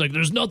announcer say? It's like,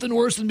 there's nothing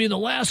worse than being the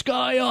last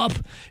guy up.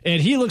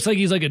 And he looks like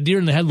he's like a deer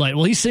in the headlight.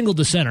 Well, he singled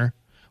to center,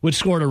 which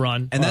scored a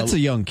run. And that's a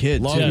young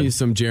kid, Love me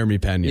some Jeremy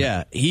Pena.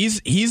 Yeah,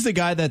 he's the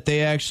guy that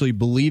they actually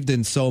believed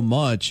in so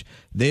much.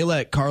 They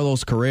let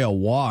Carlos Correa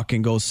walk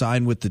and go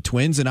sign with the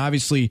Twins. And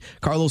obviously,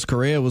 Carlos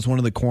Correa was one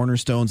of the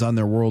cornerstones on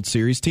their World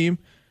Series team.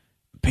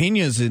 Pena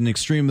is an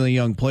extremely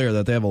young player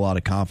that they have a lot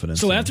of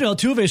confidence in. So after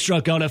Altuve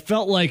struck out, it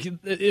felt like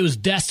it was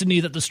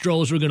destiny that the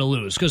Stros were going to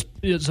lose. Because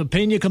so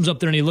Pena comes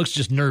up there and he looks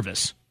just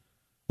nervous.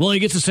 Well, he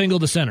gets a single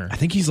to center. I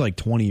think he's like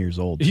 20 years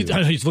old. He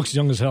looks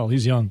young as hell.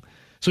 He's young.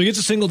 So he gets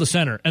a single to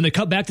center. And they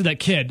cut back to that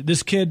kid.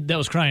 This kid that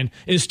was crying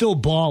is still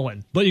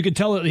bawling. But you could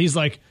tell that he's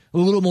like a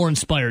little more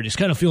inspired. He's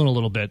kind of feeling a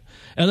little bit.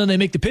 And then they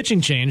make the pitching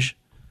change.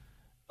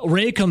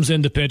 Ray comes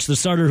in to pitch, the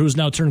starter who's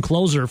now turned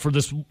closer for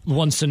this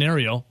one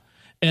scenario.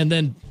 And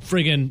then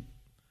friggin'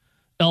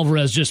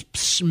 Alvarez just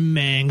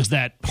smangs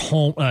that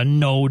home,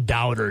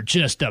 no-doubter,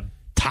 just a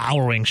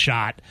towering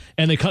shot.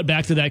 And they cut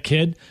back to that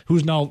kid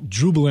who's now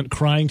jubilant,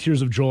 crying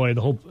tears of joy.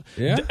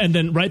 And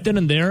then right then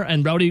and there,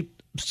 and Rowdy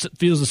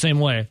feels the same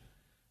way.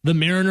 The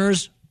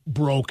Mariners,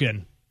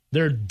 broken.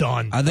 They're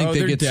done. I think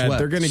they get swept.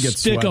 They're going to get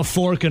swept. Stick a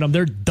fork in them.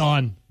 They're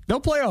done. They'll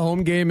play a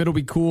home game. It'll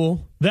be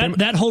cool.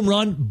 That home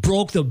run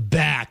broke the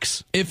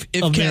backs. If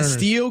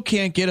Castillo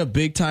can't get a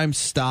big time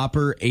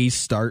stopper ace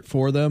start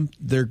for them,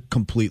 they're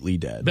completely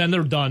dead. Then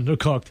they're done. They're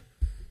cooked.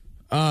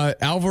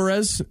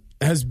 Alvarez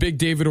has big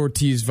David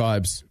Ortiz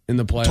vibes in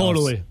the playoffs.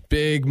 Totally.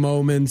 Big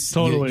moments.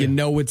 Totally. You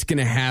know what's going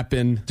to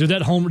happen. Dude,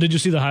 that home, did you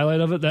see the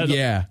highlight of it? That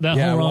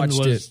home run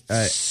was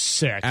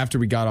sick. After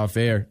we got off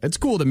air. It's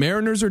cool. The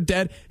Mariners are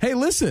dead. Hey,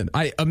 listen,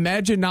 I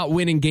imagine not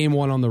winning game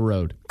 1 on the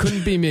road.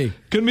 Couldn't be me.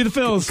 Couldn't be the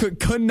Phils.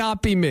 Could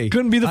not be me.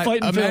 Couldn't be the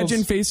fighting Phils.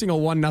 Imagine facing a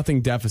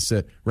 1-0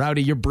 deficit.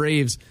 Rowdy, your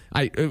Braves.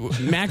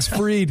 Max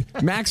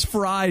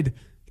Fried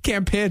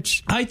Can't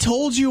pitch. I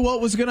told you what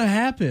was going to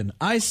happen.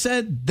 I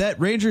said that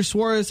Ranger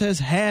Suarez has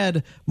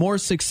had more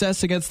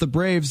success against the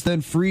Braves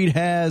than Fried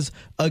has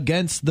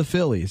against the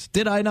Phillies.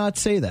 Did I not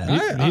say that?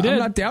 I'm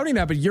not doubting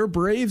that, but your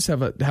Braves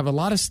have a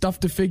lot of stuff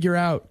to figure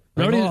out.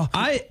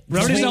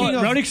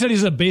 Rowdy said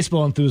he's a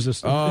baseball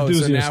enthusiist. Oh,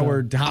 so now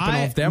we're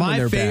hopping off them when my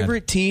they're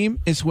favorite team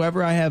is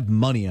whoever I have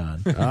money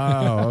on.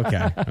 Oh,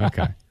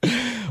 okay.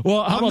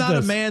 Well, I'm not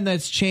a man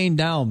that's chained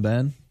down,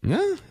 Ben.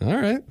 Yeah, all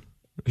right.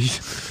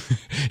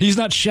 He's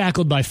not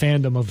shackled by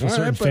fandom of a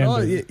certain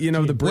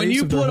fandom. The Braves. When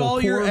you put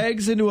all your core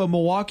eggs into a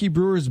Milwaukee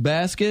Brewers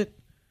basket,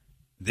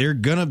 you're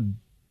gonna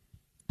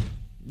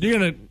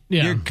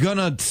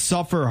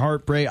suffer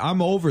heartbreak.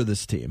 I'm over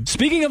this team.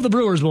 Speaking of the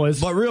Brewers, boys,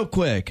 but real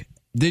quick,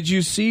 did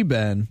you see,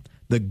 Ben,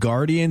 the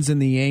Guardians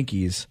and the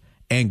Yankees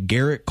and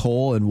Garrett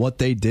Cole and what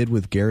they did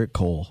with Garrett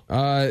Cole?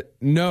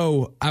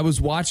 No, I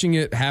was watching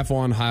it half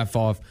on, half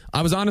off.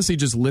 I was honestly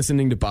just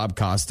listening to Bob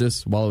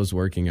Costas while I was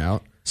working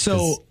out.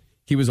 So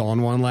he was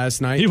on one last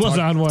night. He was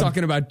on one.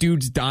 Talking about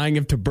dudes dying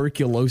of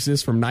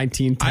tuberculosis from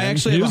 1910. I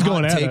actually have a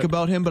hot take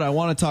about him, but I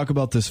want to talk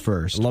about this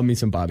first. Love me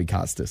some Bobby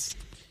Costas.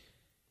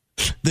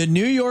 The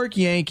New York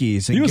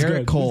Yankees and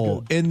Garrett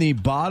Cole in the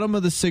bottom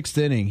of the sixth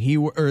inning, he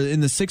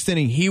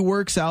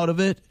works out of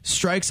it,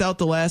 strikes out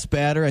the last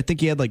batter. I think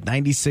he had like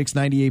 96,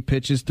 98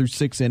 pitches through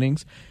 6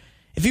 innings.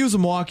 If he was a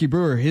Milwaukee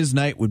Brewer, his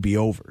night would be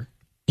over.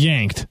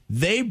 Yanked.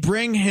 They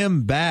bring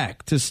him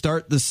back to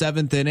start the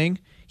 7th inning.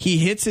 He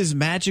hits his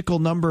magical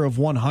number of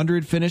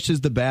 100,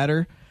 finishes the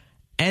batter,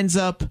 ends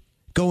up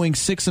going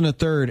 6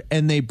 1/3,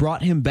 and they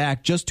brought him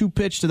back just to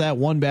pitch to that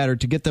one batter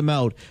to get them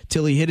out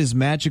till he hit his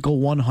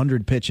magical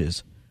 100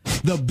 pitches.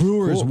 The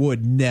Brewers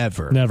would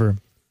never.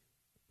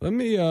 Let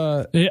me.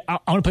 I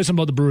want to play something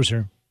about the Brewers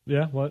here.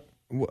 Yeah, what?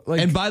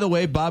 And by the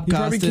way, Bob he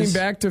Costas probably came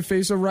back to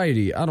face a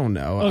righty. I don't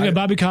know. Okay,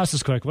 Bobby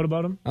Costas, quick. What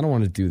about him? I don't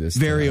want to do this.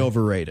 Very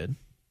overrated.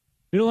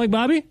 You don't like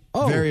Bobby?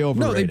 Oh, very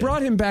overrated. No, they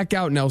brought him back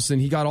out, Nelson.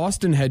 He got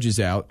Austin Hedges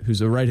out,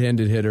 who's a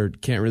right-handed hitter,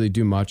 can't really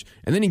do much,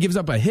 and then he gives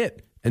up a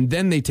hit, and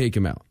then they take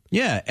him out.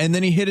 Yeah, and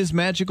then he hit his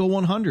magical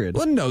 100.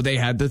 Well, no, they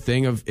had the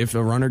thing of if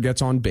a runner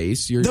gets on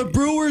base, the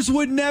Brewers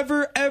would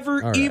never,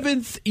 ever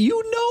even...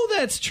 you know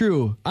that's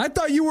true. I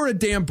thought you were a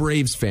damn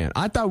Braves fan.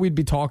 I thought we'd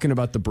be talking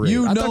about the Braves.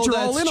 You I know thought you were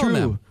all in true. on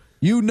them.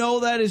 You know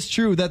that is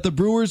true, that the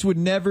Brewers would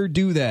never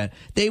do that.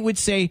 They would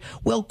say,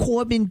 well,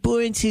 Corbin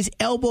Burns, his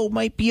elbow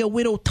might be a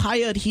little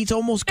tired. He's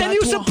almost got to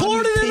 100 pitches. And you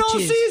supported it all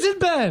season,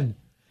 Ben.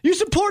 You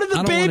supported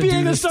the baby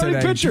and the starting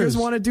pitchers. You guys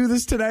want to do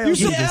this today? You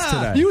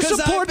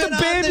support the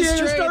baby and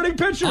the starting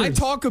pitchers. I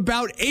talk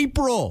about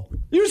April.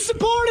 You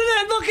supported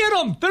it. Look at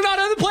them. They're not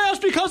in the playoffs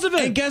because of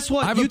it. And guess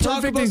what? I have you a talk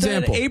perfect about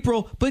example. that in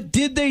April, but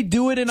did they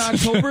do it in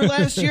October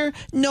last year?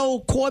 No,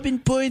 Corbin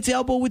Burns'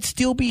 elbow would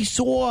still be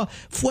sore.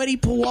 Freddie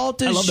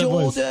Peralta's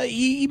shoulder,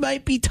 he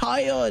might be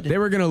tired. They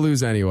were going to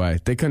lose anyway.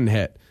 They couldn't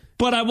hit.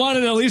 But I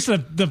wanted at least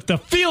to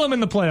feel him in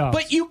the playoffs.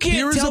 But you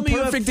can't tell me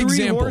you have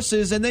 3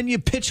 horses and then you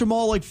pitch them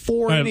all like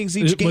 4 innings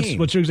each game.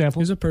 What's your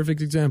example? Here's a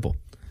perfect example.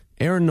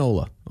 Aaron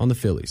Nola on the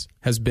Phillies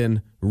has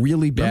been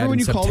really bad. Remember when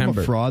you September. called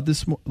him a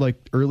fraud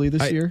early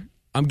this year?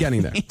 I'm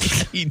getting there.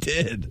 He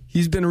did.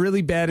 He's been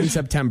really bad in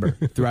September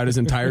throughout his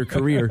entire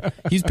career.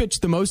 He's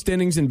pitched the most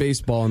innings in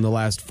baseball in the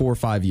last 4 or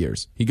 5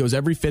 years. He goes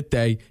every 5th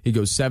day. He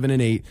goes 7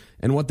 and 8.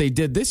 And what they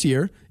did this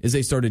year is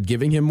they started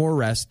giving him more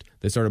rest.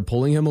 They started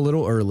pulling him a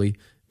little early.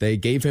 They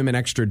gave him an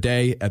extra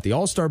day at the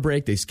All-Star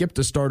break. They skipped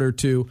a start or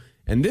 2.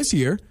 And this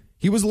year,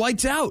 he was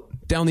lights out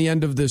down the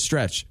end of the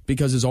stretch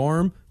because his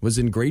arm was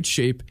in great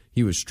shape.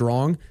 He was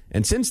strong.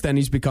 And since then,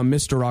 he's become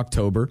Mr.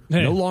 October.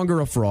 Hey. No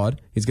longer a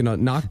fraud. He's going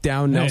to knock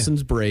down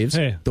Nelson's Braves.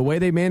 Hey. The way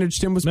they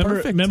managed him was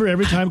perfect. Remember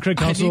every time Craig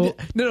Counsell...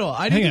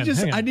 I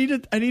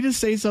need to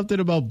say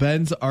something about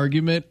Ben's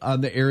argument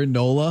on the Aaron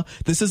Nola.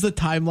 This is the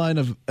timeline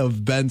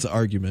of Ben's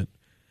argument.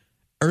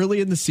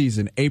 Early in the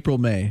season, April,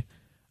 May,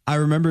 I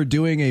remember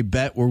doing a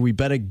bet where we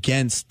bet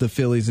against the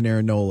Phillies and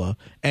Aaron Nola.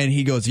 And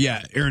he goes,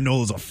 yeah, Aaron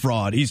Nola's a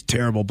fraud. He's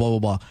terrible, blah, blah,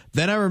 blah.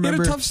 Then I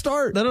remember... He had a tough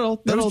start.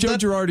 No. That was Joe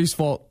Girardi's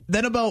fault.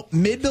 Then about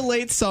mid to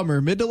late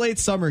summer,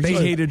 they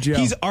hated Joe.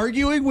 He's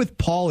arguing with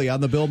Paulie on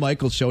the Bill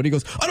Michaels show, and he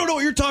goes, I don't know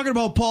what you're talking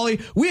about,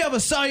 Paulie. We have a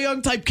Cy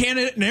Young type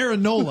candidate in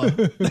Aaron Nola.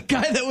 The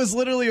guy that was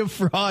literally a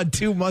fraud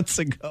 2 months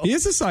ago. He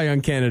is a Cy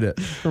Young candidate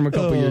from a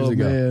couple years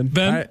ago. Man.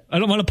 Ben, I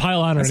don't want to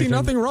pile on or anything. I see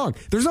nothing wrong.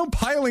 There's no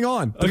piling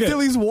on. The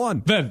Phillies won.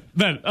 Ben,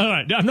 all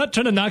right. I'm not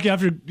trying to knock you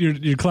off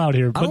your cloud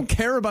here. I don't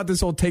care about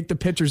this whole take the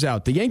pitchers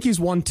out. The Yankees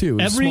won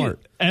too.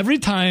 Every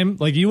time,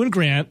 like you and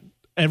Grant,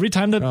 every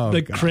time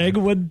that Craig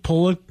would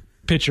pull a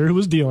pitcher who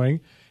was dealing,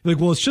 like,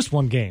 well, it's just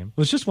one game.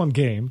 It's just one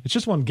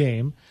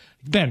game.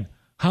 Ben,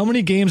 how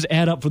many games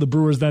add up for the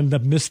Brewers then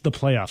that missed the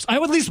playoffs? I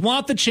would at least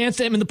want the chance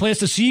to him in the playoffs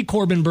to see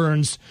Corbin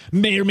Burns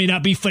may or may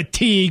not be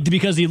fatigued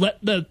because he let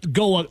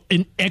go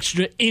an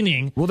extra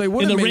inning in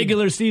the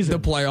regular season. The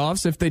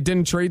playoffs if they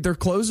didn't trade their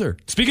closer.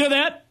 Speaking of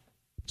that,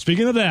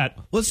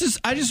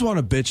 I just want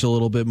to bitch a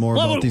little bit more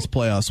about these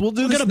playoffs. We'll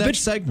do this next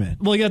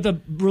segment. Well, you got the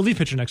relief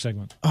pitcher next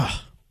segment.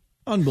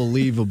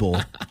 Unbelievable.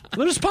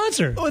 They're a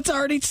sponsor. Oh, it's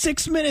already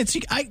 6 minutes.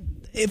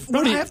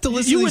 when I have to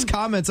listen to these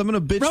comments, I'm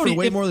going to bitch for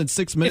way more than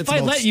 6 minutes. If I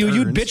about let you,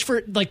 you'd Stearns. bitch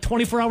for like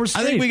 24 hours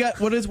straight. I think we got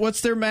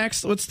what's their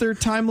max? What's their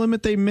time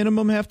limit? They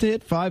minimum have to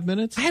hit 5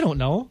 minutes. I don't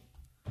know.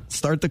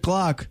 Start the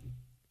clock.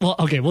 Well,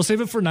 okay, we'll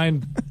save it for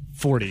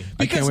 9:40.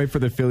 I can't wait for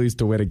the Phillies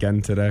to win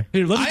again today.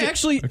 Here,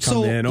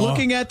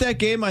 looking at that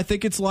game, I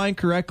think it's lined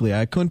correctly.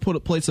 I couldn't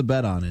place a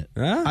bet on it.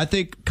 Huh? I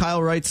think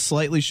Kyle Wright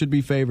slightly should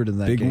be favored in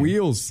that Big game.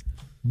 wheels.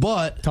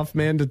 But tough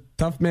man to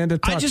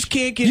touch. I just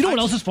can't get. You know what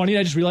else is funny?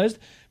 I just realized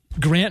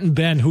Grant and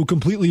Ben, who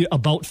completely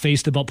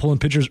about-faced about pulling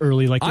pitchers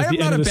early, like at the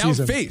end of the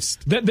season.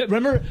 About-faced.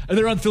 Remember,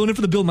 they're on filling in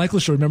for the Bill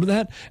Michaels show. Remember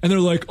that? And they're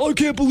like, "I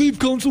can't believe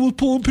Council was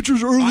pulling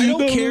pitchers early." I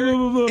don't care.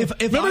 If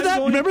remember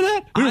that? Remember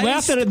that? We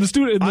laughed at it in the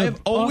studio. I've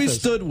always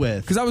stood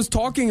with because I was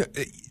talking.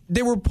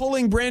 They were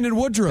pulling Brandon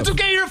Woodruff. It's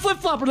okay. You're a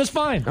flip-flopper. That's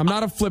fine. I'm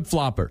not a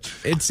flip-flopper.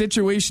 It's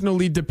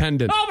situationally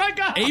dependent. Oh my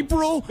God!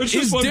 April it's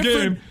is just one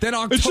different game. than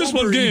October. It's just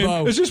one game.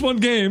 Evo. It's just one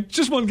game. It's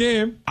just one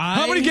game.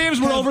 How many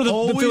games were over the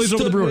Phillies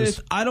over the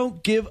Brewers? I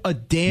don't give a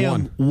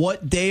damn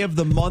what day of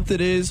the month it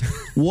is.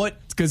 What?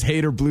 It's because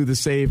Hader blew the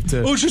save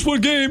to. Oh, it's just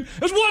one game.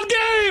 It's one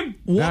game.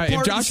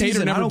 If Josh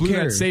Hader never blew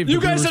that save, you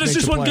guys said it's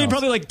just one game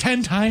probably like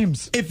 10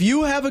 times. If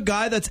you have a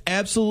guy that's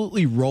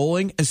absolutely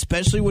rolling,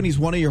 especially when he's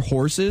one of your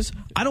horses,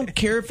 I don't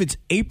care if it's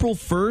April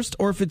 1st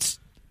or if it's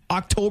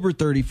October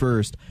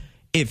 31st.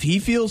 If he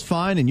feels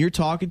fine and you're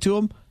talking to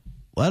him,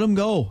 let him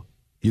go.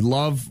 You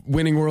love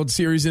winning World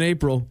Series in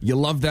April. You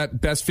love that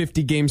best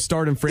 50 game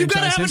start in franchise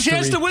history. You gotta have a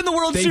chance to win the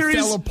World Series.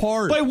 They fell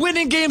apart by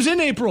winning games in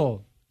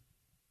April.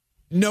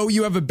 No,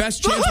 you have a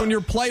best chance when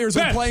your players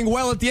are playing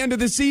well at the end of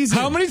the season.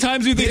 How many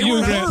times do you think they you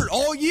were Grant hurt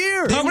all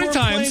year? They How many weren't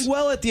times playing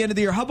well at the end of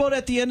the year? How about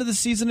at the end of the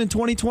season in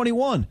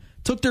 2021?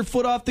 Took their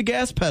foot off the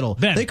gas pedal.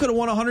 Ben, they could have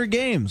won 100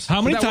 games.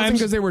 How many that times? Wasn't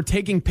because they were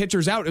taking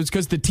pitchers out. It was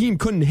because the team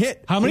couldn't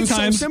hit. How many it was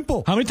times? So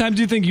simple. How many times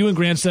do you think you and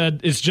Grant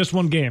said it's just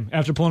one game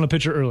after pulling a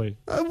pitcher early?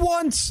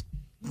 Once,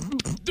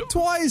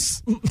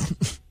 twice.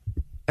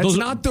 That's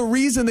not the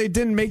reason they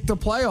didn't make the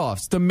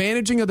playoffs. The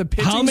managing of the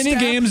pitching How many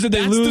staff, games did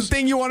they lose? That's the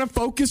thing you want to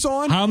focus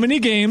on? How many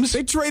games?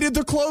 They traded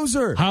the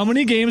closer. How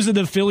many games did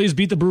the Phillies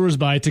beat the Brewers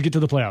by to get to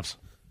the playoffs?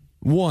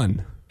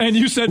 One. And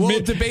you said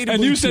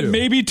debatably two.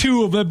 Maybe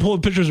two of them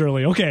pulled pitchers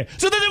early. Okay.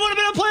 So then they would have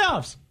been in the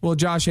playoffs. Well,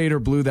 Josh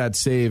Hader blew that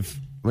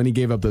save when he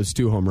gave up those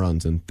 2 home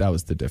runs, and that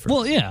was the difference.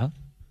 Well, yeah.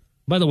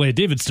 By the way,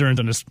 David Stearns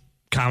on his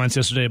comments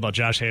yesterday about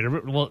Josh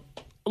Hader. Well,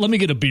 let me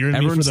get a beer in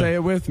Everyone me for say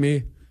it with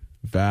me.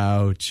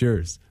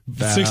 Vouchers.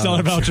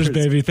 $6 vouchers,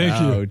 baby.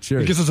 Thank you.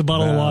 It gets us a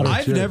bottle of water.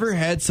 I've never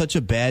had such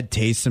a bad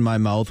taste in my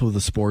mouth with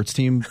a sports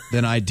team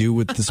than I do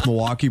with this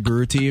Milwaukee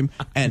Brewer team.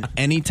 And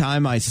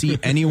anytime I see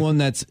anyone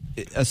that's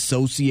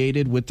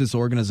associated with this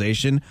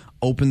organization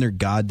open their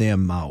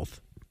goddamn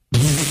mouth.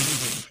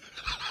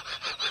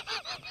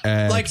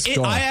 I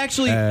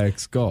actually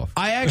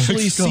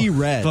see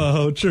red.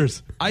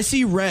 Vouchers. I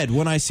see red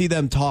when I see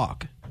them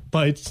talk.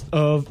 Bites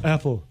of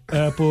apple.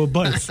 Apple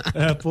bites.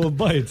 Apple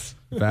bites.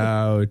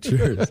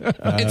 Vouchers.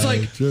 It's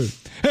like,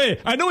 hey,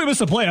 I know we missed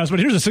the playoffs, but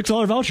here's a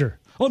 $6 voucher.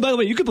 Oh, by the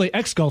way, you can play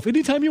X Golf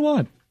anytime you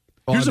want.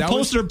 Here's a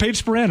poster of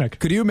Paige Sporanic.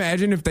 Could you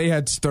imagine if they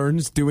had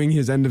Stearns doing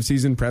his end of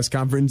season press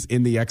conference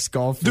in the X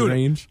Golf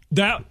range?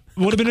 That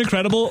would have been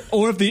incredible.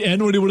 Or if the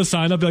end when he would have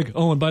signed up, be like,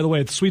 oh, and by the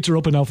way, the suites are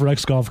open now for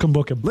X Golf. Come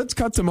book him. Let's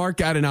cut to Mark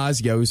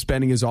Adanasio, who's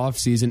spending his off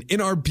season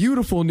in our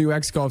beautiful new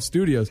X Golf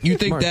studios. You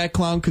think that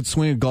clown could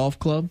swing a golf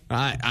club?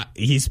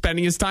 He's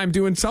spending his time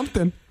doing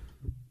something.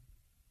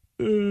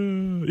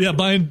 Yeah,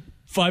 buying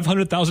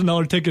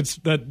 $500,000 tickets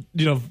that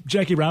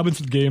Jackie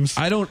Robinson games.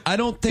 I don't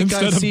think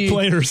instead I see of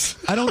players.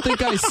 I don't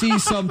think I see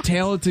some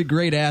talented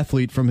great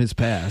athlete from his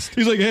past.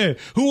 He's like, hey,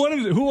 who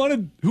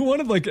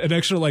wanted like an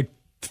extra like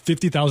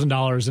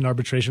 $50,000 in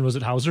arbitration? Was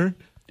it Hauser?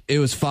 It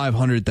was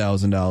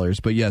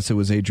 $500,000, but yes, it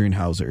was Adrian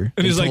Hauser.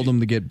 And he told him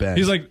to get back.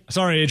 He's like,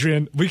 sorry,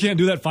 Adrian, we can't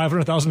do that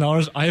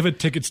 $500,000. I have a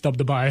ticket stub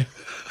to buy.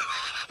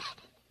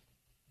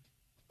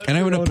 And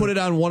I'm going to put it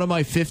on one of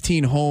my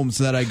 15 homes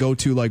that I go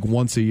to like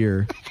once a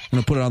year. I'm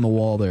going to put it on the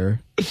wall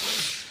there.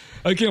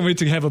 I can't wait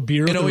to have a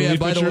beer with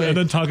by the way, and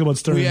then talk about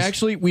Stearns.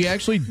 We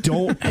actually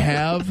don't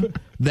have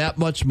that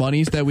much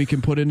monies that we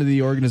can put into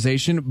the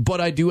organization, but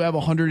I do have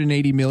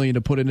 $180 million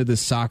to put into this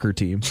soccer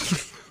team.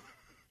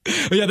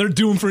 Yeah, they're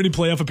doomed for any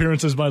playoff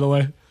appearances, by the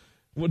way.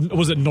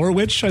 Was it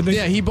Norwich, I think?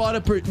 Yeah, he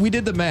bought we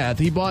did the math.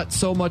 He bought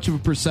so much of a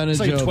percentage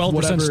like of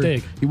 12%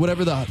 stake.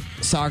 Whatever the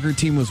soccer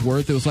team was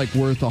worth, it was like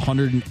worth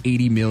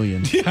 $180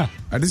 million. Yeah.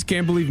 I just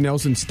can't believe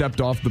Nelson stepped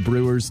off the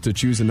Brewers to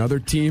choose another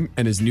team,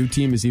 and his new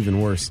team is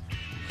even worse.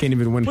 Can't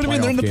even win playoff games. What do you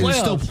mean they're in the playoffs?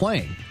 Still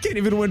playing. Can't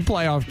even win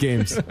playoff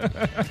games.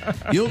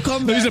 You'll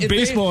come back. He's a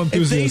baseball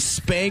enthusiast. If they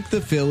spank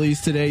the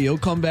Phillies today, you'll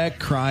come back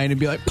crying and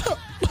be like,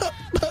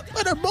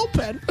 what a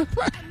bullpen.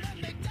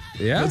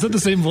 Yeah. Is that the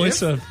same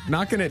voice?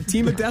 Knocking at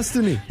Team of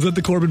Destiny. Is that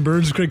the Corbin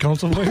Burns, Craig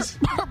Counsell voice?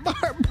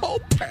 I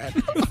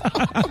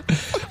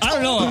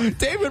don't know.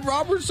 David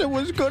Robertson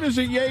was good as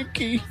a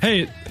Yankee.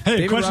 Hey,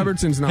 David question.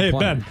 Robertson's not playing.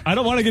 Ben, I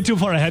don't want to get too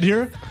far ahead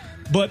here,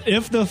 but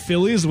if the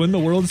Phillies win the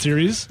World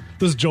Series,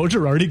 does Joe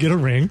Girardi get a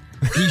ring?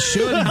 He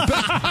should.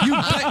 You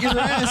bet your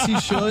ass he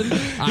should.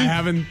 I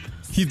haven't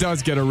he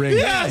does get a ring.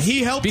 Yeah,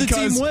 he helped the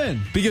team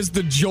win. Because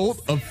the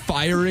jolt of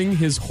firing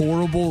his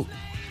horrible...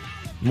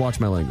 Watch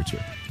my language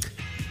here.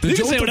 You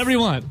can say whatever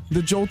you want.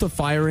 The jolt of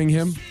firing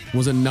him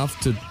was enough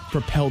to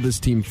propel this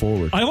team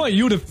forward. I want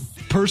you to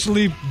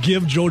personally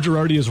give Joe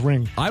Girardi his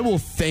ring. I will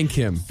thank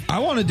him. I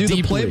want to do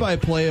deeply. the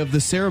play-by-play of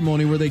the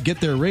ceremony where they get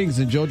their rings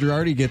and Joe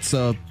Girardi gets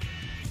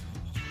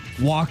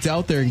walked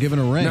out there and given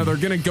a ring. No, they're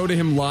going to go to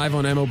him live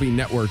on MLB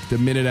Network the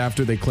minute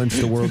after they clinch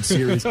the World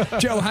Series.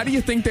 Joe, how do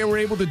you think they were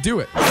able to do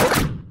it?